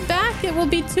time we get back, it will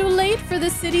be too late for the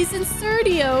cities in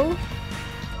Serdio.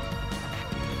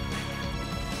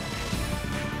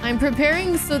 I'm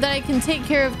preparing so that I can take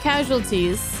care of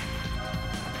casualties.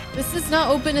 This is not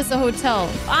open as a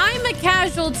hotel. I'm a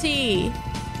casualty.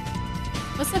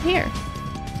 What's up here?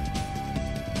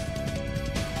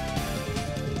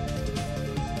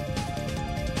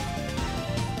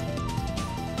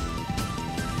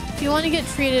 If you want to get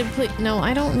treated, please. No,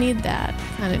 I don't need that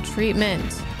kind of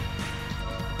treatment.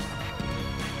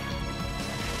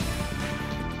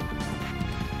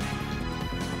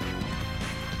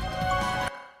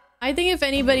 I think if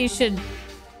anybody should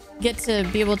get to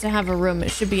be able to have a room,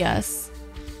 it should be us.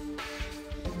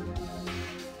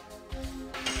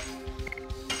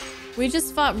 We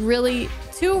just fought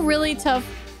two really tough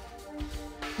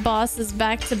bosses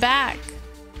back to back.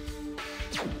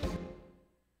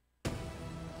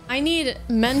 I need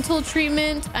mental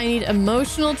treatment. I need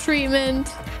emotional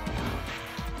treatment.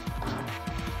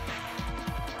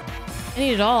 I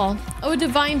need it all. Oh,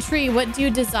 divine tree, what do you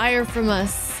desire from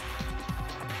us?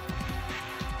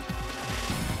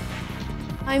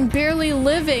 I'm barely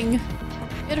living.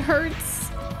 It hurts.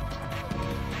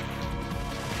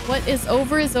 What is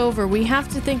over. We have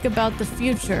to think about the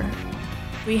future.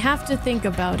 We have to think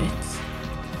about it.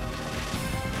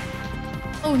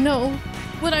 Oh no.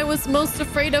 What I was most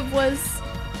afraid of was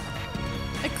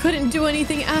I couldn't do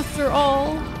anything after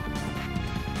all.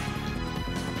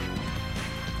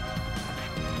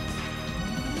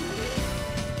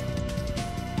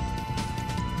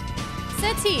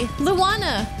 Seti,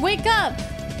 Luana, wake up!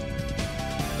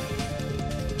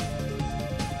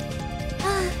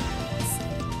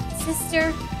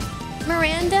 Sister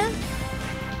Miranda?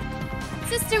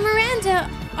 Sister Miranda,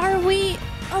 are we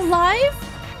alive?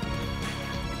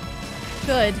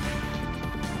 Good.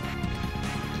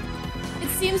 It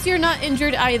seems you're not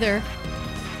injured either.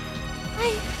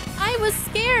 I was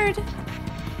scared.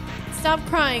 Stop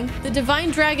crying. The divine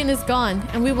dragon is gone,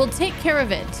 and we will take care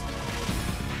of it.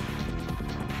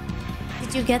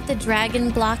 Did you get the dragon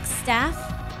block staff?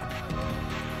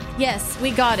 Yes,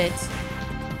 we got it.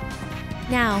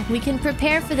 Now, we can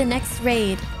prepare for the next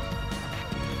raid.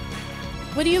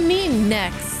 What do you mean,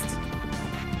 next?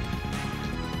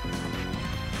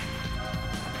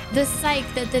 The psyche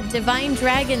that the divine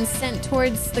dragon sent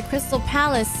towards the Crystal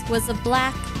Palace was a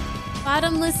black,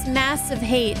 bottomless mass of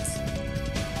hate.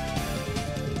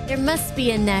 There must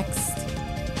be a next.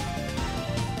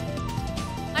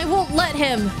 I won't let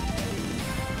him.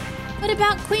 What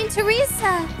about Queen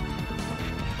Teresa?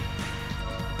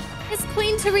 Is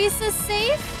Queen Teresa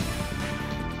safe?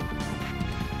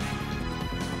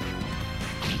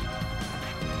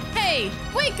 Hey,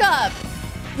 wake up!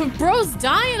 Bro's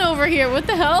dying over here. What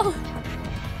the hell?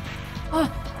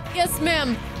 Oh, yes,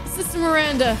 ma'am. Sister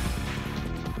Miranda.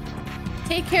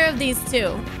 Take care of these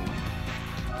two.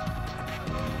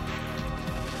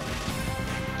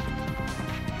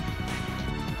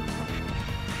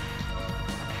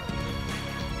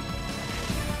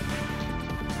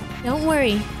 Don't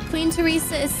worry. Queen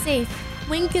Teresa is safe.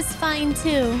 Wink is fine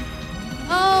too.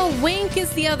 Oh, Wink is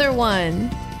the other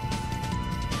one.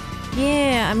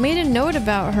 Yeah, I made a note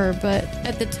about her, but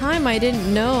at the time I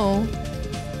didn't know.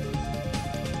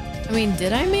 I mean,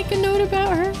 did I make a note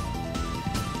about her?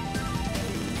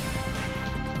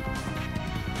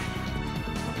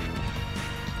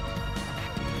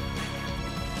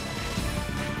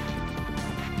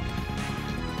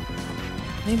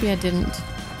 Maybe I didn't.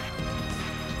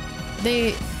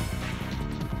 They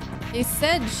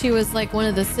said she was like one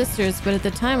of the sisters, but at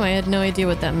the time I had no idea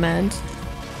what that meant.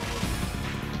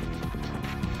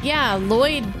 Yeah,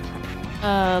 Lloyd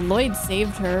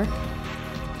saved her.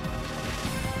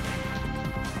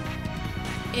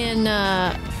 In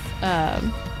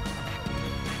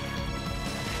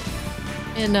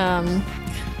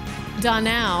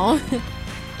Danao.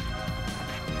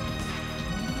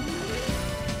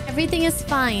 Everything is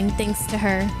fine thanks to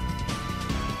her.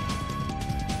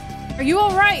 Are you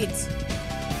all right?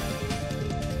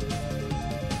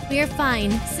 We are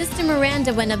fine. Sister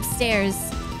Miranda went upstairs.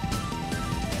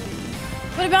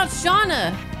 What about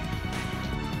Shauna?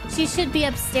 She should be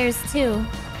upstairs too.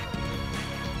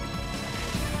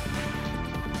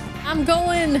 I'm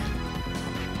going.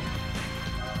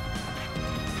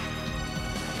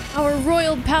 Our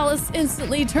royal palace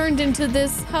instantly turned into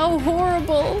this. How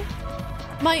horrible.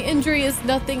 My injury is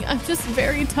nothing. I'm just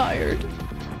very tired.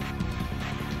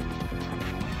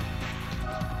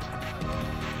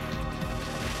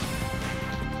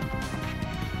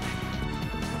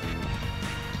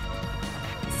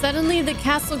 Suddenly, the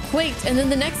castle quaked, and in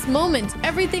the next moment,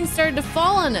 everything started to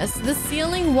fall on us. The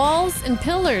ceiling, walls, and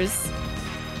pillars.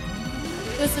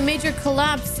 It was a major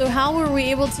collapse, so how were we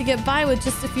able to get by with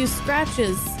just a few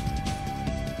scratches?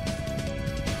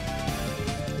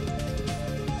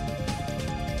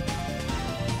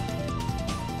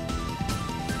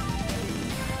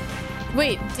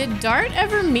 Wait, did Dart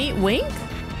ever meet Wink?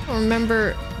 I don't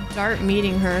remember Dart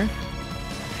meeting her.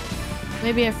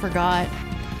 Maybe I forgot.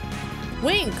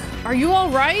 Wink, are you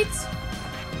all right?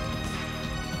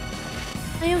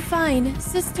 I am fine.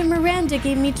 Sister Miranda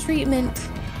gave me treatment.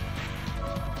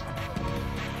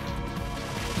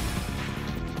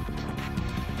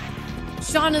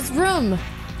 Shauna's room.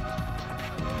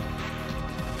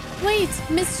 Wait,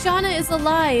 Miss Shauna is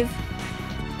alive.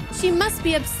 She must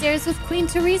be upstairs with Queen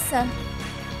Teresa.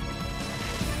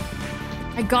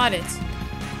 I got it.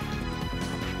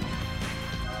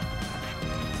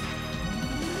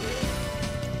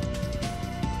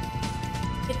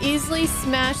 It easily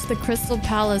smashed the Crystal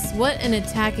Palace. What an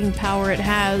attacking power it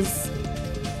has.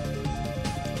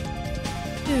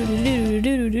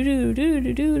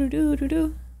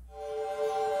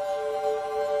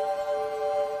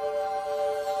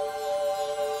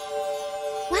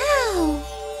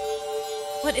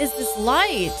 What is this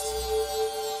light?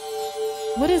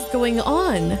 What is going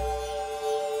on?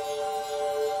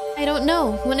 I don't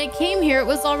know. When I came here, it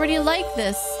was already like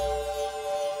this.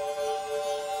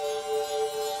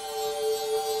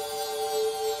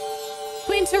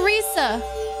 Queen Teresa,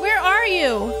 where are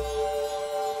you?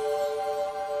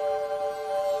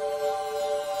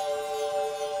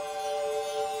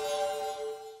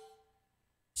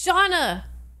 Shauna!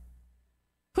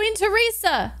 Queen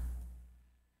Teresa!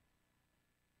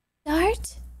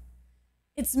 Dart?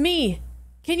 It's me.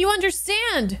 Can you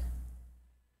understand?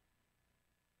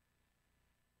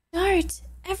 Dart,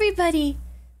 everybody,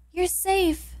 you're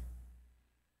safe.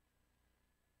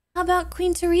 How about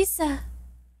Queen Teresa?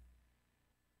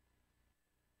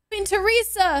 Queen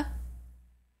Teresa!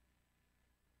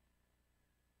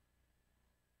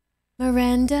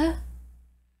 Miranda?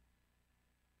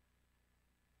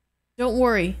 Don't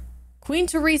worry. Queen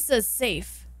Teresa's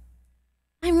safe.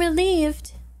 I'm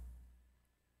relieved.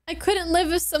 I couldn't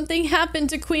live if something happened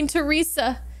to Queen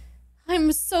Teresa.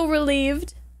 I'm so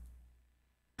relieved.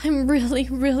 I'm really,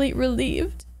 really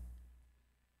relieved.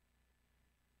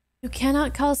 You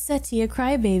cannot call Seti a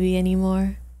crybaby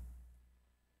anymore.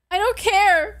 I don't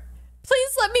care.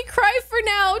 Please let me cry for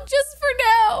now. Just for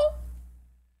now.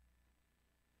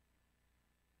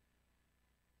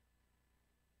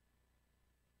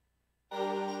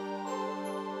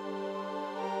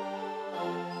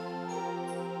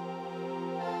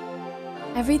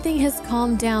 Everything has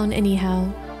calmed down anyhow.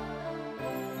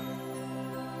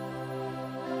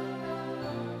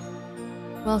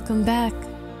 Welcome back.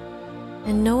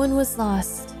 And no one was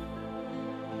lost.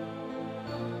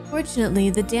 Fortunately,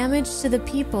 the damage to the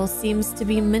people seems to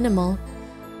be minimal.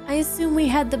 I assume we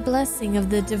had the blessing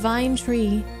of the divine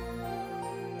tree.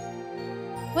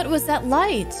 What was that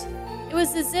light? It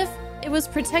was as if it was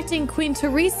protecting Queen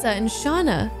Teresa and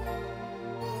Shauna.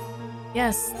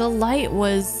 Yes, the light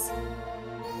was...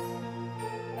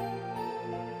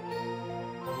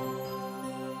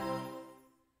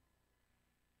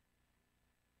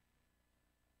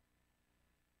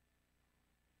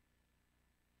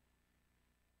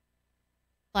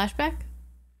 Flashback?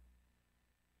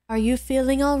 Are you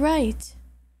feeling all right?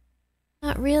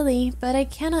 Not really, but I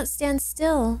cannot stand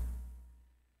still.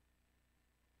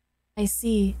 I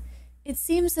see. It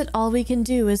seems that all we can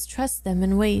do is trust them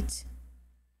and wait.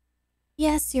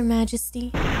 Yes, Your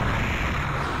Majesty.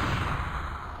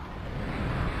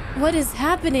 What is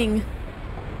happening?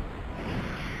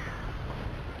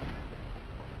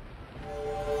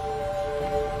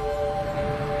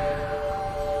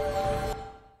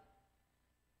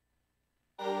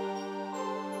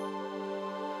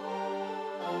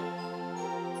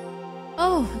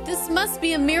 Oh, this must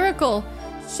be a miracle.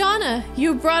 Shauna,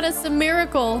 you brought us a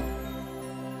miracle.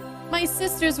 My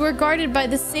sisters were guarded by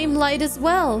the same light as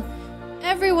well.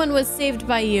 Everyone was saved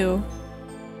by you.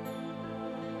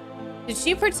 Did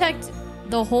she protect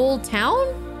the whole town?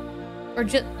 Or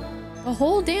just the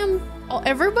whole damn...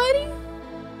 everybody?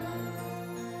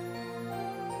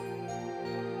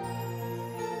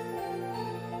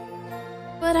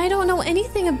 But I don't know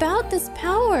anything about this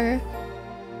power.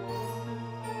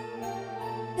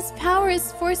 This power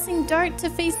is forcing Dart to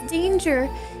face danger,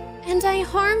 and I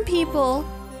harm people.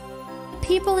 The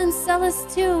people in Celis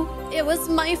too. It was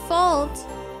my fault.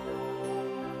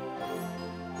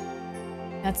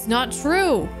 That's not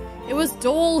true. It was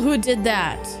Dole who did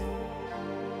that.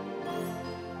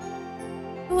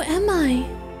 Who am I?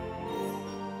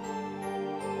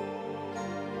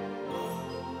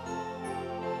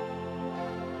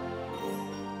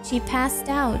 She passed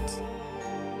out.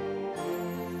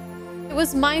 It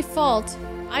was my fault.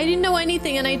 I didn't know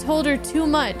anything and I told her too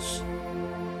much.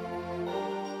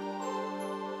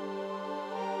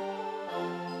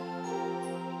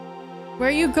 Where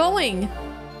are you going?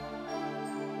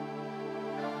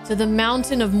 To the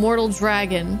mountain of Mortal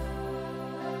Dragon.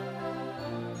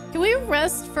 Can we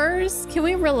rest first? Can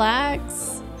we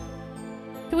relax?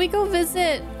 Can we go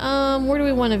visit? Where do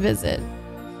we want to visit?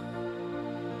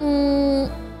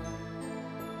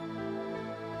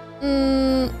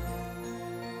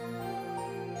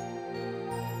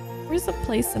 Where's the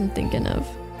place I'm thinking of?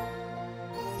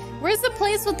 Where's the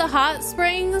place with the hot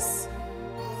springs?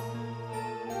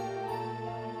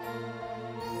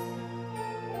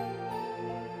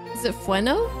 Is it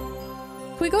Fueno?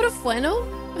 Can we go to Fueno?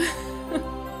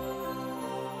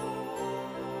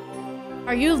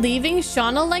 Are you leaving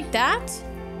Shauna like that?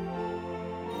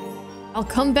 I'll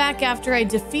come back after I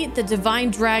defeat the Divine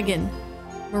Dragon.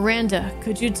 Miranda,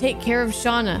 could you take care of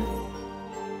Shauna?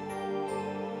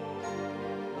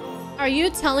 Are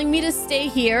you telling me to stay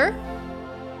here?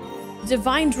 The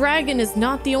Divine Dragon is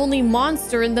not the only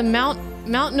monster in the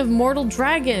Mountain of Mortal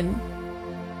Dragon.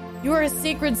 You are a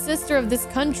sacred sister of this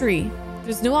country.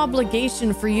 There's no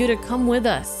obligation for you to come with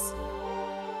us.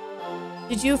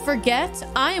 Did you forget?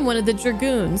 I am one of the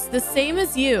Dragoons, the same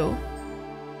as you.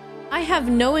 I have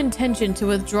no intention to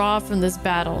withdraw from this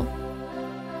battle.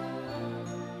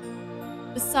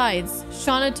 Besides,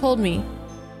 Shauna told me,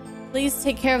 please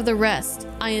take care of the rest.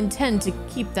 I intend to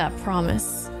keep that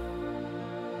promise.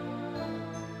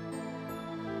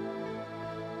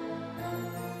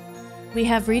 We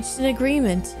have reached an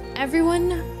agreement.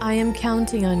 Everyone, I am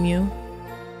counting on you.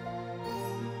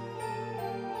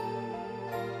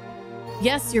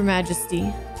 Yes, Your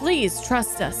Majesty. Please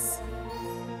trust us.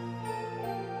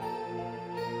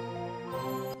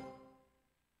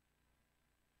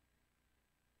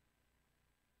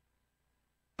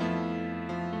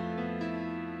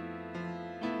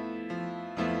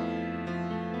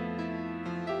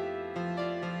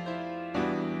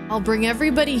 I'll bring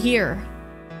everybody here.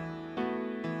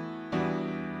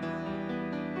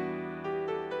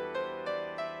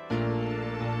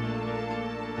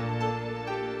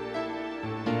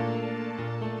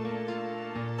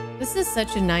 This is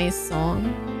such a nice song.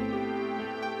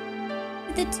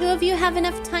 The two of you have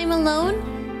enough time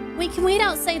alone? We can wait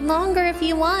outside longer if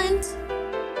you want.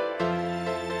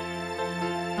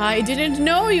 I didn't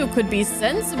know you could be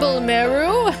sensible,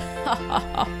 Meru.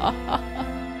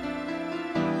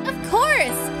 Of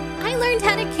course! I learned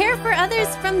how to care for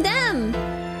others from them.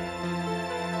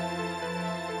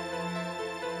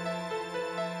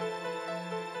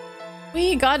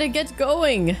 We gotta get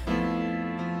going.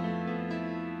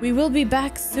 We will be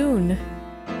back soon.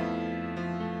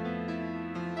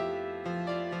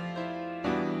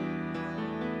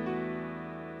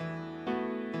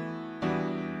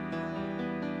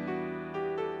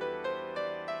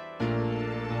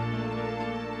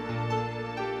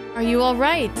 Are you all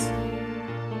right?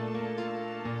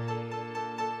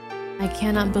 I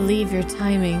cannot believe your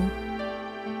timing.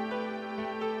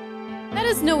 That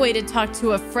is no way to talk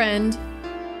to a friend.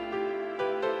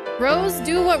 Rose,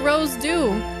 do what Rose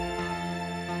do.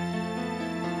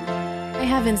 I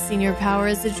haven't seen your power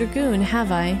as a Dragoon,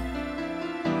 have I?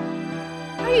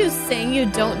 Are you saying you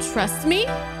don't trust me?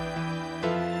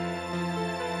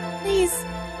 Please,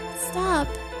 stop.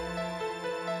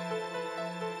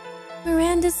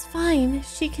 Miranda's fine.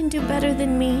 She can do better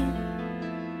than me.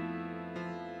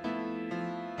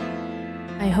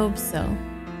 I hope so.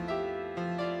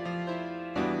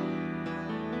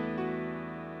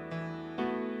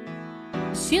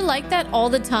 Is she like that all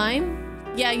the time?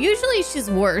 Yeah, usually she's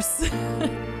worse.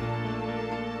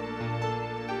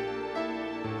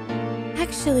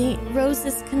 Actually, Rose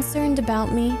is concerned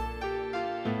about me.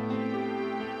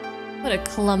 What a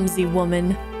clumsy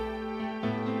woman.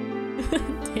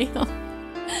 Damn.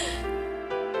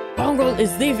 Bongal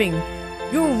is leaving.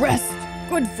 You rest.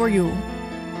 Good for you.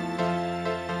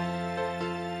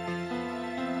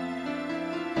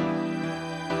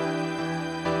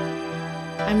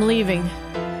 I'm leaving.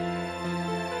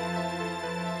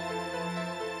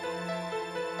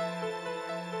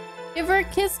 Give her a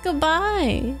kiss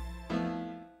goodbye.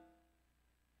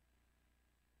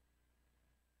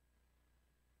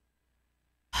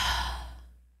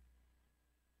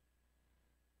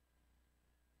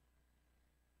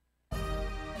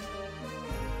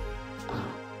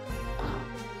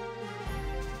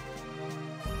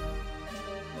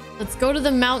 Let's go to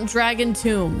the Mount Dragon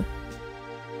tomb.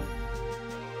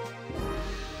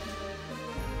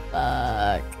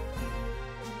 Fuck.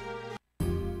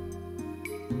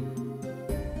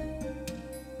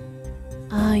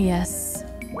 Ah, yes.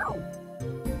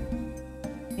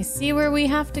 I see where we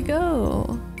have to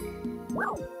go.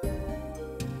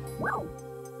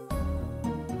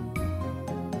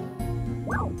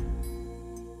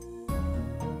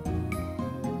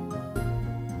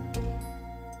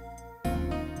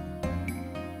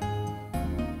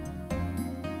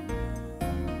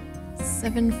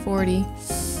 $7.40.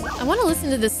 I want to listen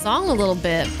to this song a little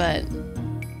bit, but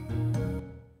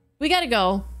we gotta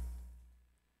go.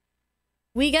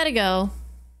 We gotta go.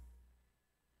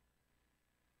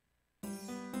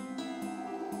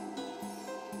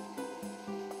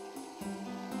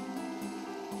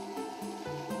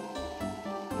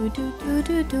 Do do do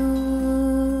do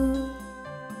do.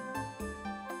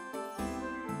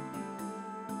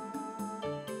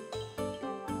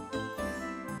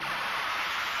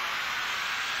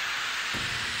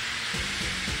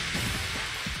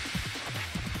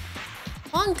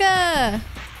 Wonka!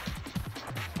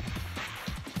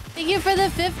 Thank you for the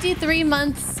 53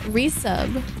 months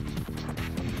resub.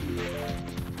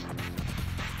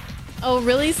 Oh,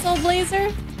 really, Soul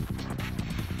Blazer?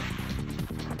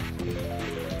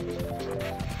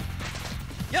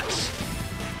 Yes.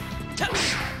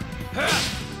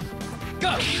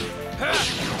 Go.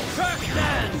 Track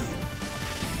dance.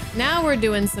 Now we're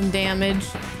doing some damage.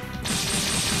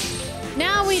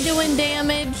 Now we doing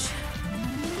damage.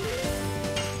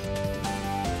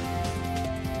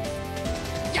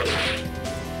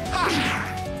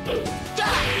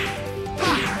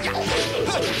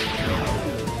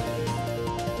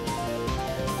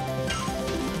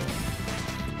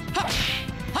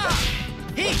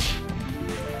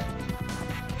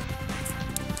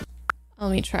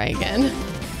 Let me try again.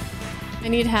 I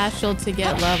need Haschel to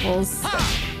get levels.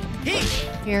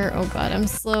 Here, oh god, I'm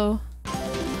slow.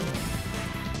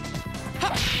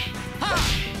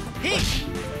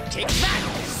 Take that!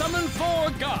 Summon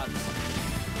 4 gods!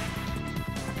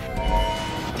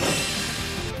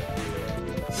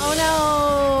 Oh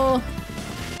no!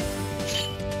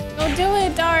 Don't do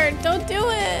it, Dart! Don't do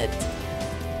it!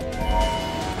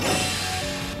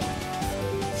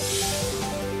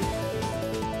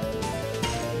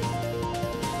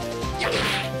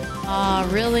 Aw,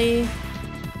 really?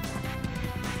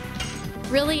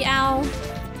 Really, Al?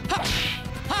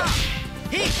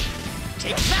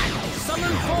 Take that!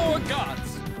 Summon 4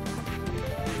 gods!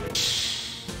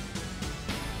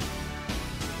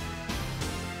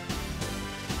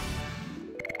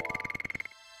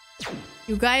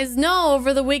 You guys know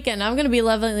over the weekend I'm gonna be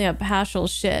leveling up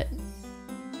Haschel's shit.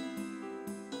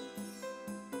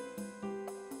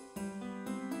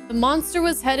 The monster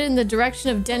was headed in the direction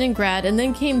of Leningrad and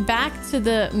then came back to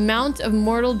the Mount of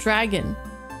Mortal Dragon.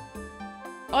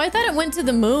 Oh, I thought it went to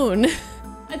the moon.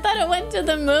 I thought it went to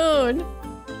the moon.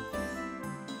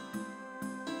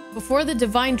 Before the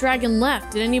divine dragon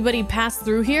left, did anybody pass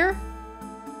through here?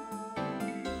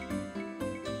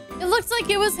 It looks like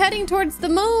it was heading towards the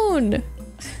moon.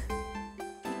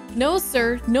 No,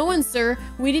 sir. No one, sir.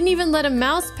 We didn't even let a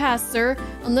mouse pass, sir,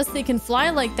 unless they can fly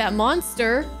like that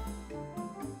monster.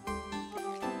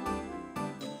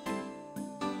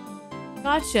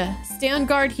 Gotcha. Stay on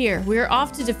guard here. We are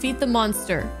off to defeat the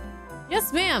monster.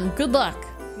 Yes, ma'am. Good luck.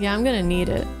 Yeah, I'm gonna need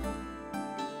it.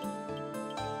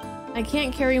 I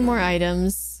can't carry more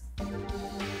items. I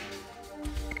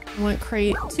went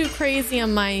too crazy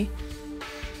on my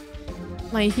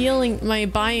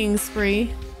buying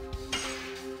spree.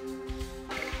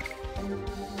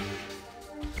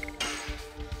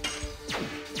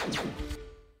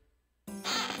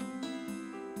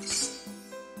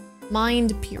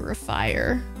 Mind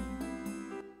purifier.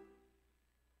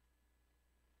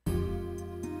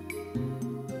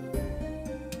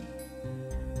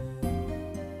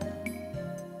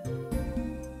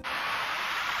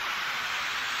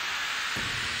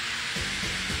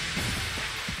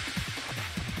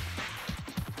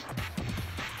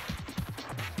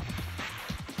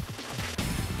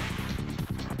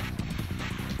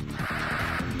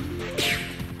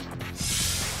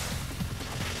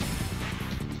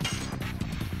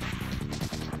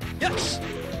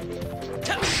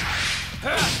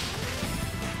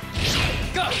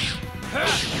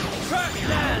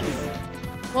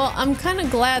 Well, I'm kind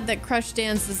of glad that Crush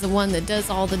Dance is the one that does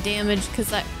all the damage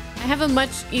because I have a much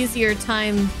easier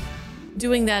time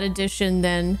doing that addition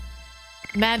than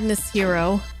Madness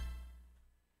Hero.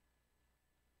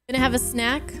 Gonna have a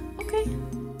snack? Okay.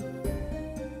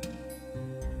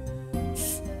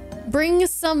 Bring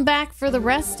some back for the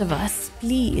rest of us,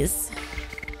 please.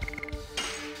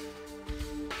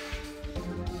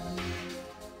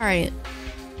 All right.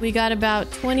 We got about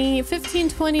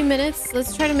 15-20 minutes.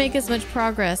 Let's try to make as much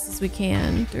progress as we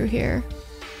can through here.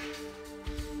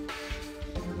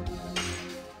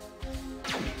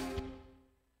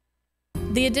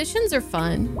 The additions are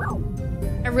fun.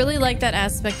 I really like that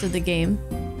aspect of the game.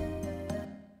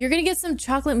 You're gonna get some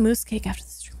chocolate mousse cake after the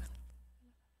stream.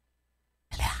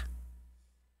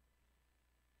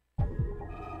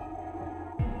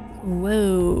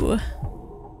 Whoa.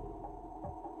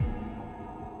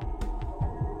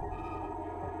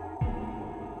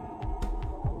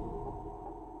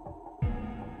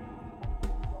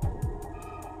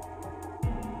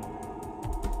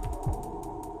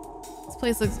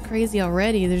 Place looks crazy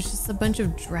already. There's just a bunch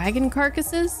of dragon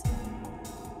carcasses.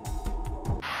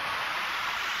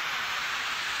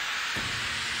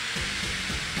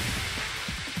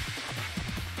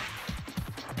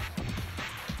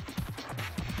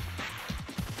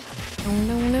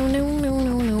 No.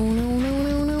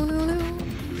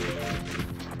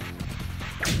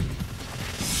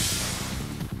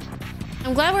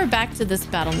 I'm glad we're back to this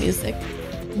battle music.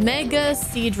 Mega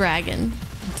Sea Dragon.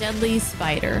 Deadly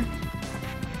Spider.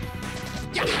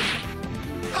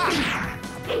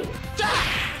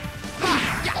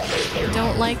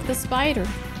 Don't like the spider.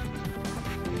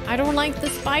 I don't like the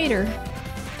spider.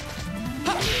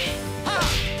 Ha! Ha!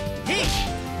 He!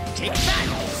 Take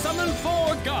that! Summon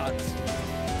 4 gods!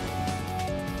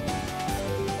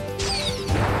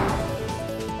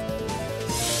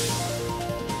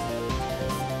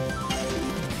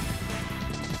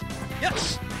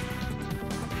 Yes!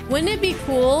 Wouldn't it be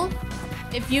cool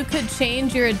if you could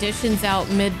change your additions out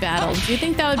mid-battle? Do you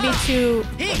think that would be too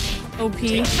OP?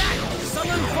 Take that!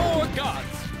 Summon 4 gods!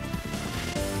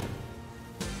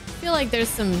 I feel like there's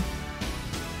some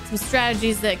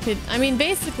strategies that could... I mean,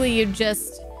 basically you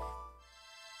just...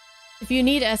 If you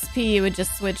need SP, you would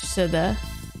just switch to the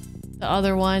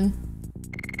other one.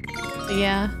 So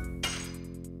yeah.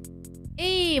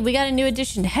 Hey, we got a new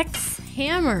addition. Hex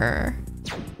Hammer.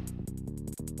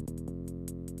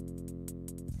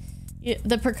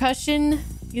 The percussion,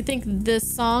 you think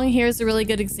this song here is a really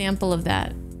good example of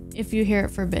that. If you hear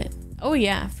it for a bit. Oh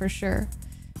yeah, for sure.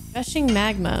 Gushing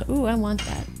magma. Ooh, I want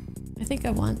that. I think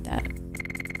I want that.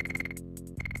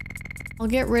 I'll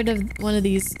get rid of one of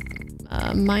these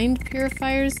mind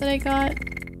purifiers that I got.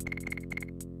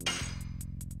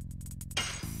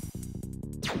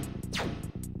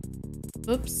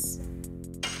 Oops.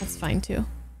 That's fine too.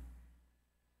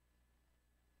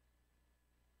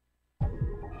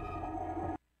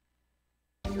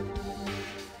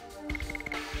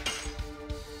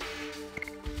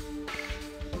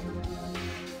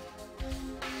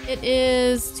 It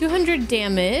is 200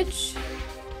 damage,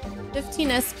 15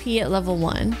 SP at level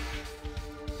 1,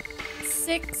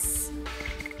 6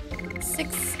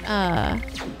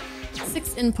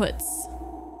 inputs.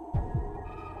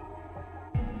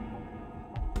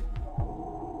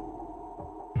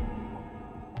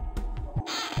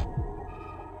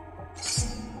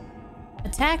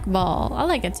 Attack ball. I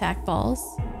like attack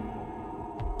balls.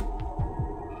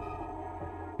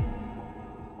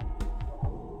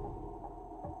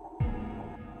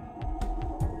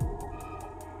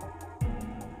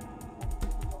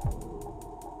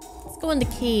 Go in the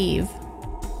cave.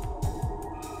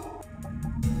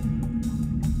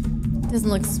 Doesn't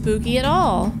look spooky at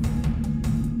all.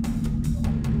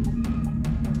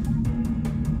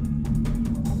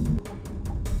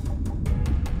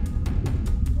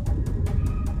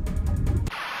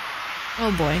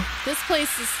 Oh boy, this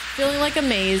place is feeling like a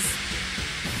maze.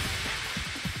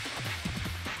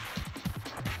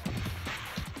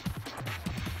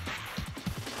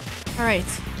 All right,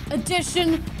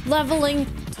 addition leveling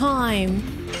time.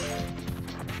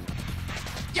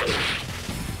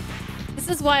 This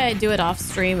is why I do it off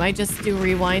stream. I just do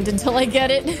rewind until I get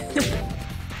it.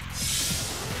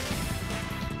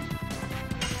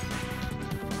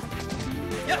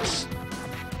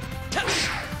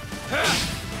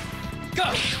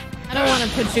 I don't want to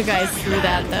put you guys through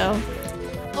that though.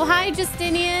 Oh, hi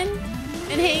Justinian.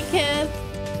 And hey Kith.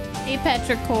 Hey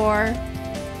Petrichor.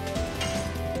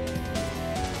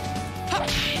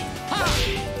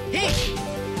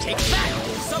 Take that!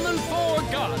 Summon 4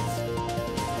 gods!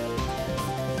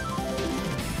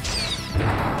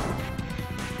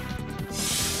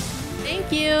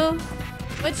 Thank you.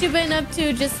 What you been up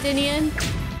to, Justinian?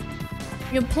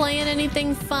 You playing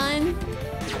anything fun?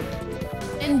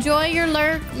 Enjoy your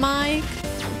lurk, Mike.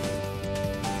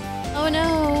 Oh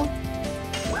no.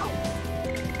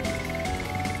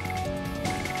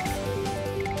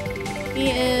 He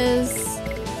is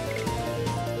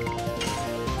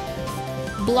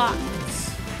blocked.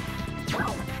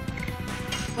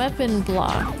 Weapon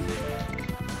block.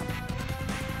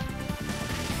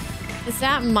 Is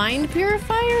that mind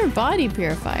purifier or body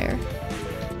purifier?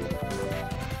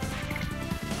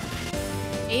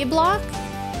 A block?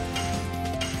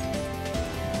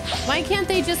 Why can't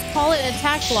they just call it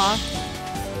attack block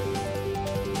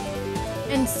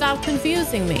and stop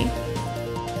confusing me?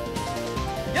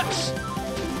 Yes.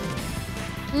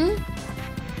 Hmm?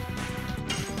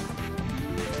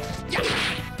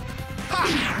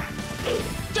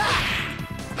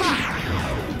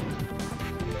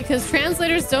 Because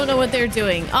translators don't know what they're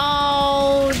doing.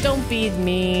 Oh, don't be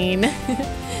mean.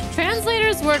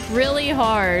 Translators work really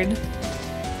hard.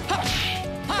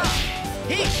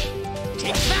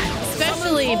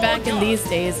 Especially back in these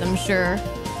days, I'm sure.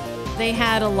 They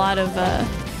had a lot of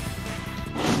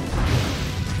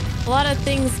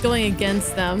things going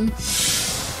against them.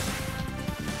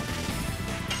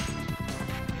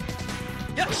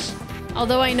 Yes.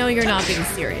 Although I know you're not being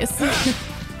serious.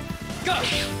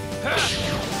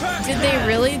 Did they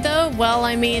really though? Well,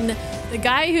 I mean, the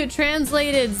guy who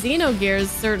translated Xenogears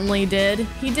certainly did.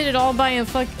 He did it all by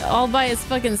his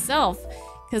fucking self.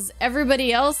 Because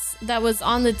everybody else that was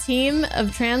on the team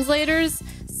of translators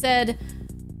said,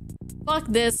 fuck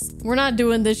this, we're not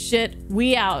doing this shit,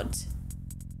 we out.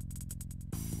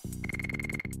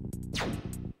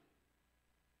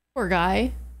 Poor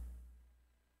guy.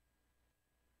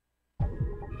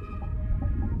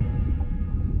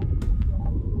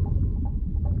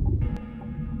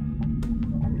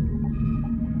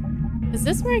 Is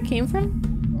this where I came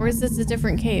from? Or is this a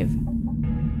different cave?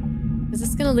 Is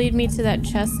this gonna lead me to that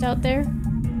chest out there?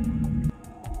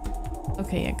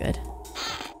 Okay, yeah, good.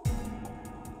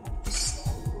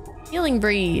 Healing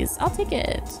breeze. I'll take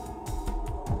it.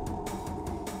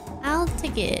 I'll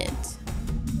take it.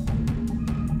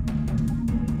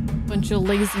 Bunch of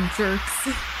lazy jerks.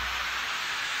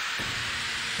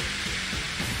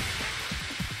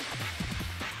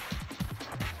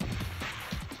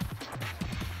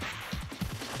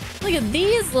 Look at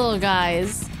these little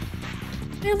guys.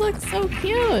 They look so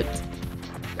cute.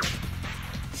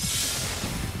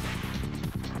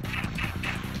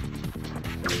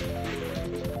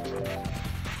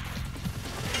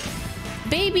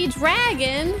 Baby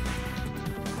dragon?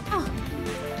 Oh.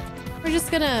 We're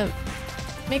just gonna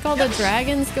make all the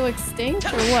dragons go extinct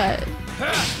or what?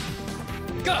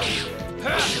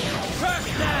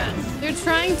 They're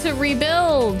trying to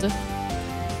rebuild.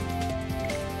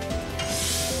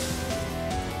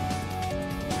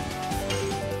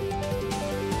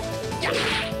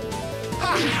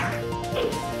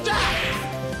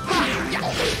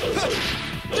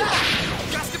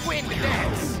 Gust of wind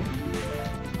dance.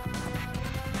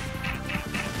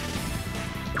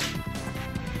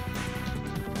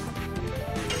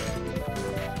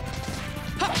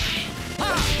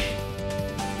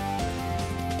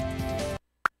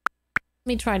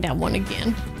 Let me try that one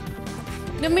again.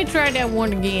 Let me try that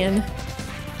one again.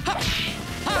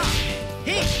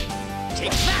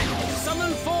 Take that!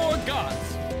 Summon 4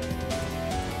 gods.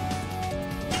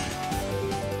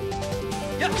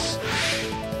 Yes.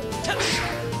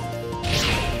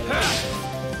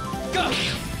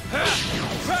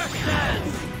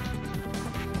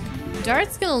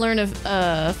 Dart's gonna learn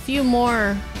a few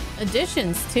more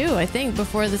additions too, I think,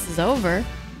 before this is over.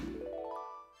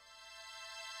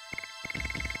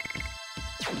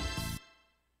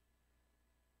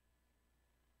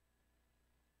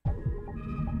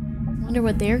 Wonder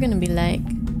what they're gonna be like.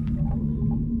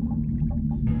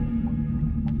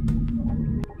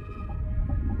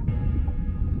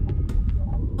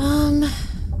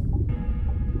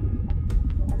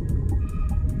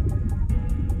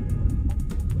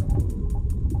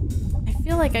 I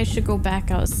feel like I should go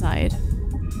back outside.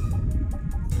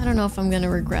 I don't know if I'm gonna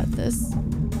regret this.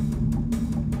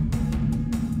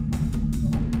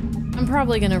 I'm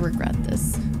probably gonna regret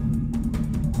this.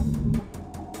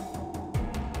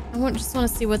 I just want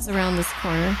to see what's around this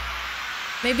corner.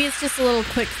 Maybe it's just a little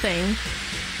quick thing.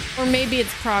 Or maybe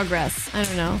it's progress. I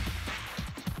don't know.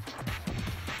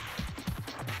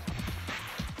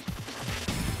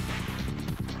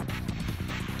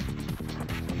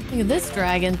 Look at this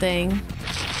dragon thing.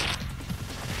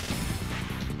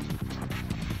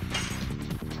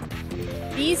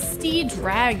 Beastie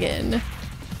dragon.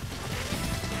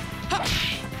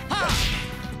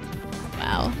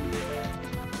 Wow.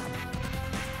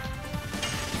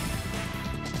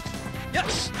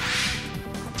 Yes.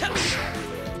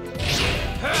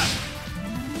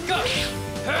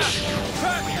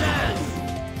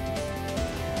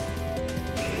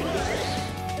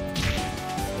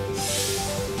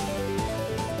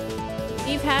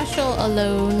 Leave Haschel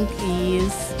alone,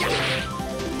 please.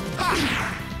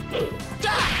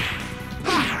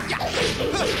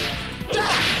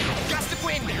 Gust of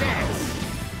wind dance.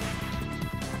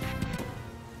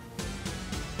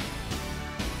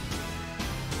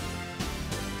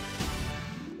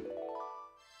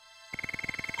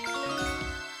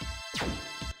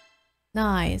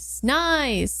 Nice,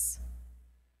 nice.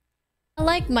 I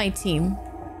like my team.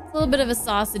 It's a little bit of a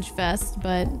sausage fest,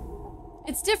 but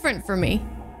it's different for me.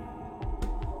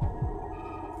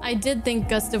 I did think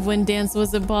Gust of Wind Dance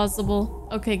was impossible.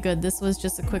 Okay, good. This was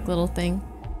just a quick little thing.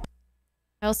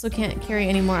 I also can't carry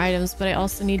any more items, but I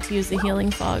also need to use the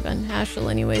healing fog on Haschel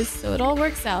anyways, so it all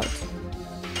works out.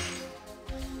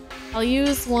 I'll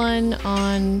use one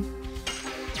on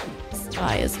this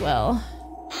guy as well.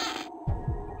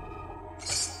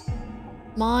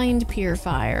 Mind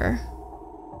Purifier.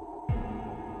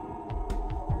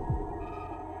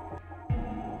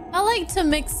 I like to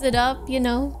mix it up, you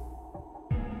know,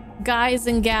 guys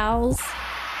and gals.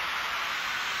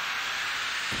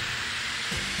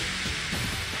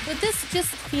 But this just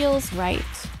feels right.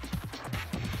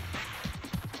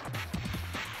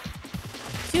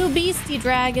 2 beastie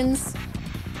dragons.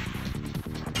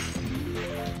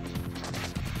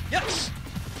 Yes.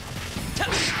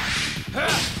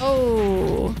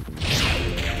 Oh.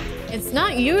 It's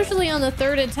not usually on the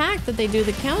 3rd attack that they do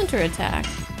the counter attack.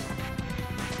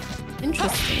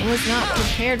 Interesting. I was not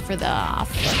prepared for that. Oh,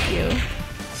 fuck you.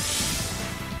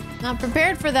 Not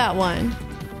prepared for that one.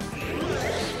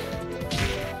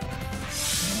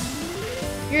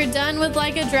 You're done with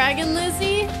Like a Dragon,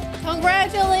 Lizzie?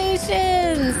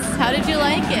 Congratulations! How did you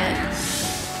like it?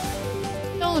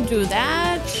 Don't do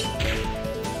that.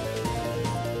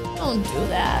 Don't do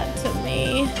that to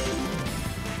me.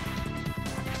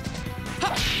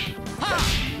 Ha! Ha!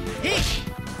 He!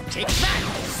 Take that!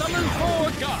 Summon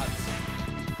 4 gods!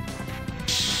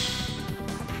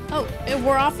 Oh, it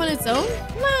wore off on its own?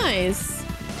 Nice.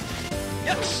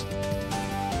 Yes!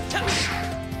 Touch!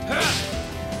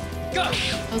 Go!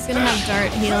 I was gonna have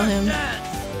Dart heal him.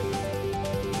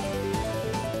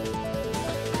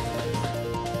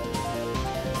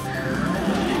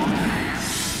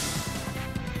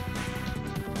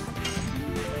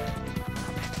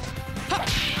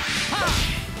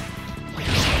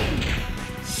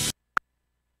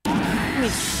 Let me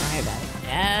try that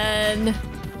again.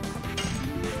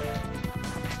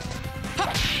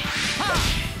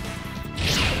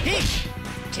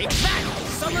 Take that!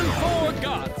 Summon 4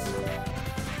 gods!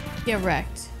 Get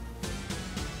wrecked.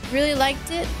 Really liked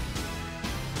it?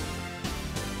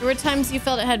 There were times you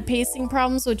felt it had pacing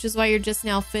problems, which is why you're just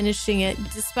now finishing it,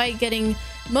 despite getting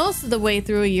most of the way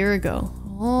through a year ago.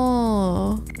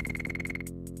 Oh.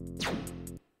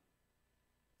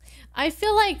 I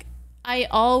feel like I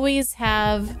always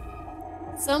have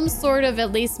some sort of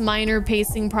at least minor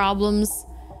pacing problems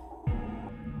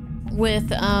with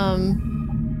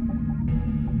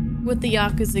the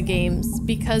Yakuza games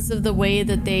because of the way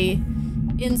that they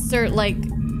insert like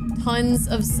tons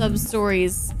of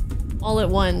sub-stories all at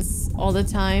once, all the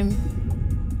time.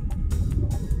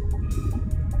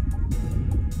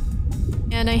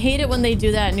 And I hate it when they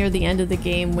do that near the end of the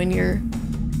game when you're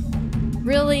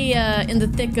really in the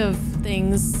thick of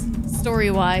things,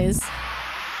 story-wise.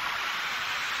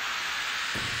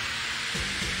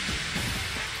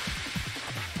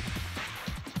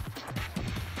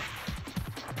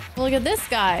 Look at this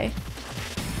guy.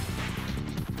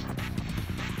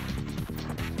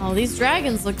 Oh, these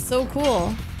dragons look so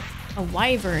cool. A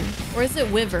wyvern. Or is it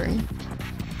wyvern?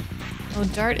 Oh,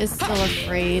 Dart is still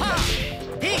afraid.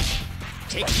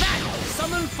 Take that!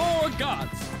 Summon 4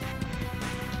 gods!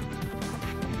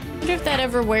 I wonder if that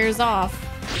ever wears off.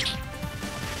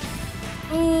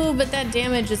 Ooh, but that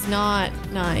damage is not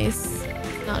nice.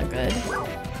 Not good.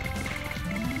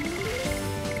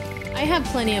 I have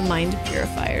plenty of mind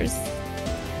purifiers.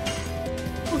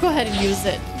 We'll go ahead and use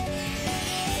it.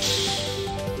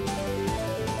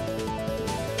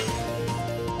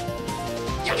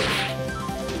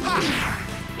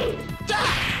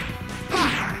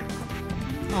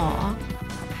 Aw.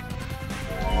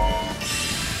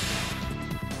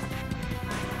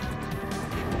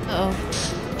 Uh-oh.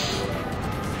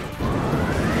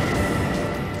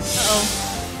 Uh-oh.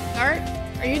 Dart?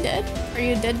 Are you dead? Are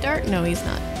you dead, Dart? No, he's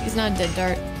not. He's not dead,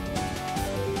 Dart.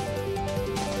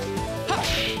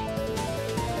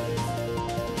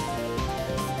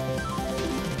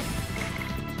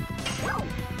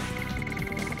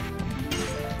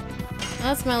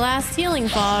 That's my last healing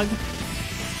fog.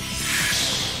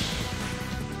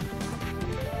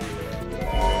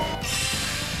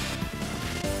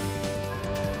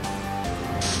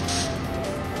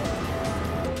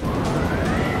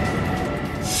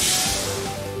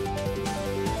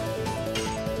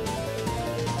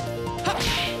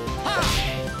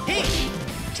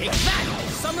 Take that!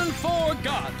 Summon 4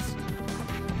 gods!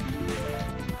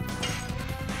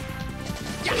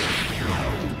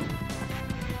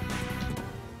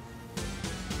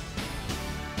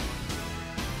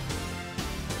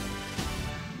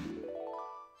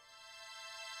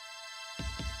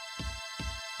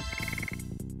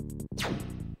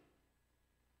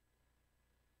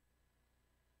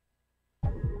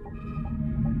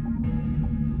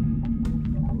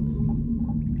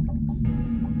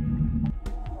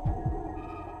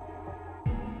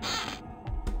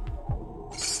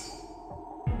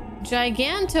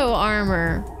 Giganto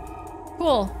armor.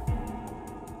 Cool.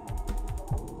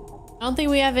 I don't think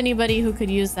we have anybody who could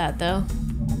use that though,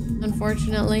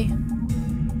 unfortunately.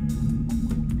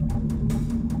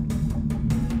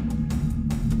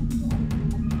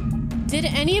 Did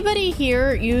anybody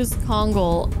here use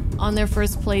Kongol on their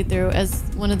first playthrough as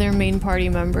one of their main party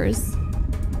members?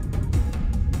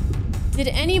 Did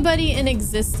anybody in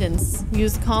existence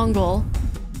use Kongol?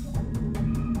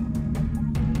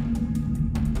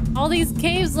 All these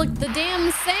caves look the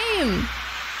damn same.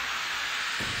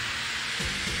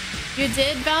 You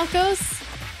did, Valkos?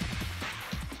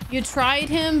 You tried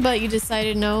him, but you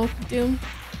decided no, Doom?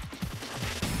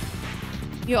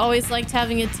 You always liked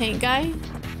having a tank guy?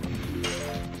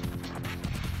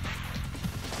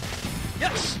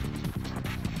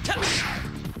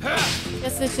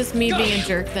 Guess it's just me being a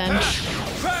jerk then.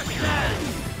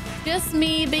 Just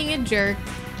me being a jerk.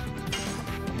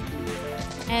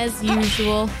 As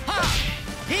usual.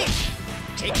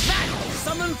 Take that!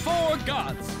 Summon 4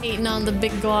 gods! Hating on the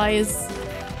big guys.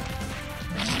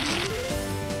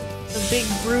 The big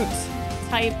brute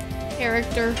type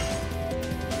character.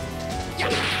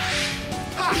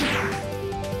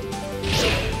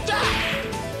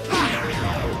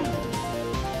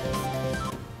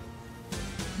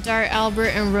 Dart, Albert,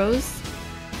 and Rose.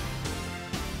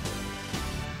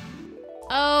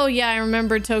 Oh yeah, I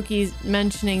remember Toki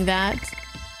mentioning that.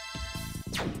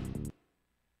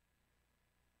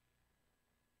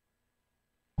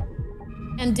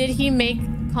 And did he make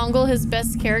Kongal his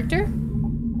best character?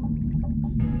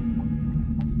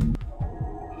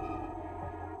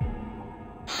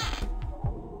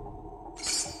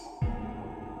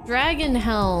 Dragon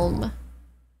Helm.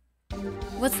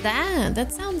 What's that?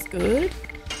 That sounds good.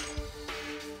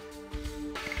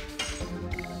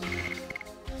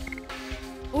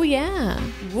 Oh yeah.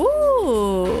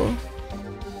 Woo!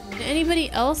 Did anybody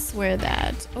else wear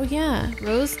that? Oh yeah,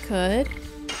 Rose could.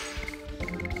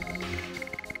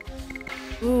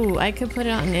 Ooh, I could put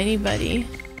it on anybody.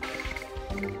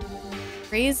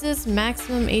 Raises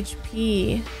maximum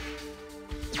HP.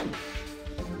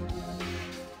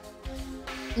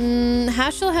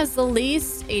 Hashel has the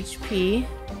least HP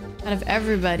out of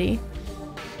everybody.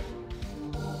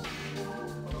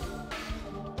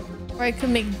 Or I could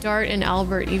make Dart and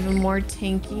Albert even more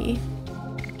tanky.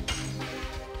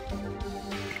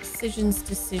 Decisions.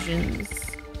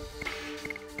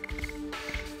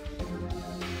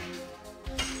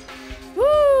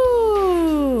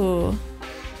 Woo!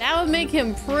 That would make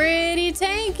him pretty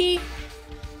tanky.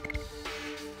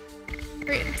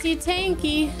 Pretty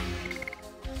tanky.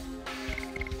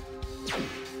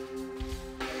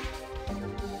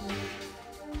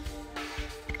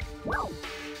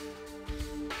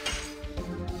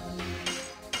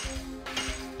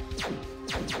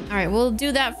 All right, we'll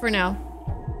do that for now.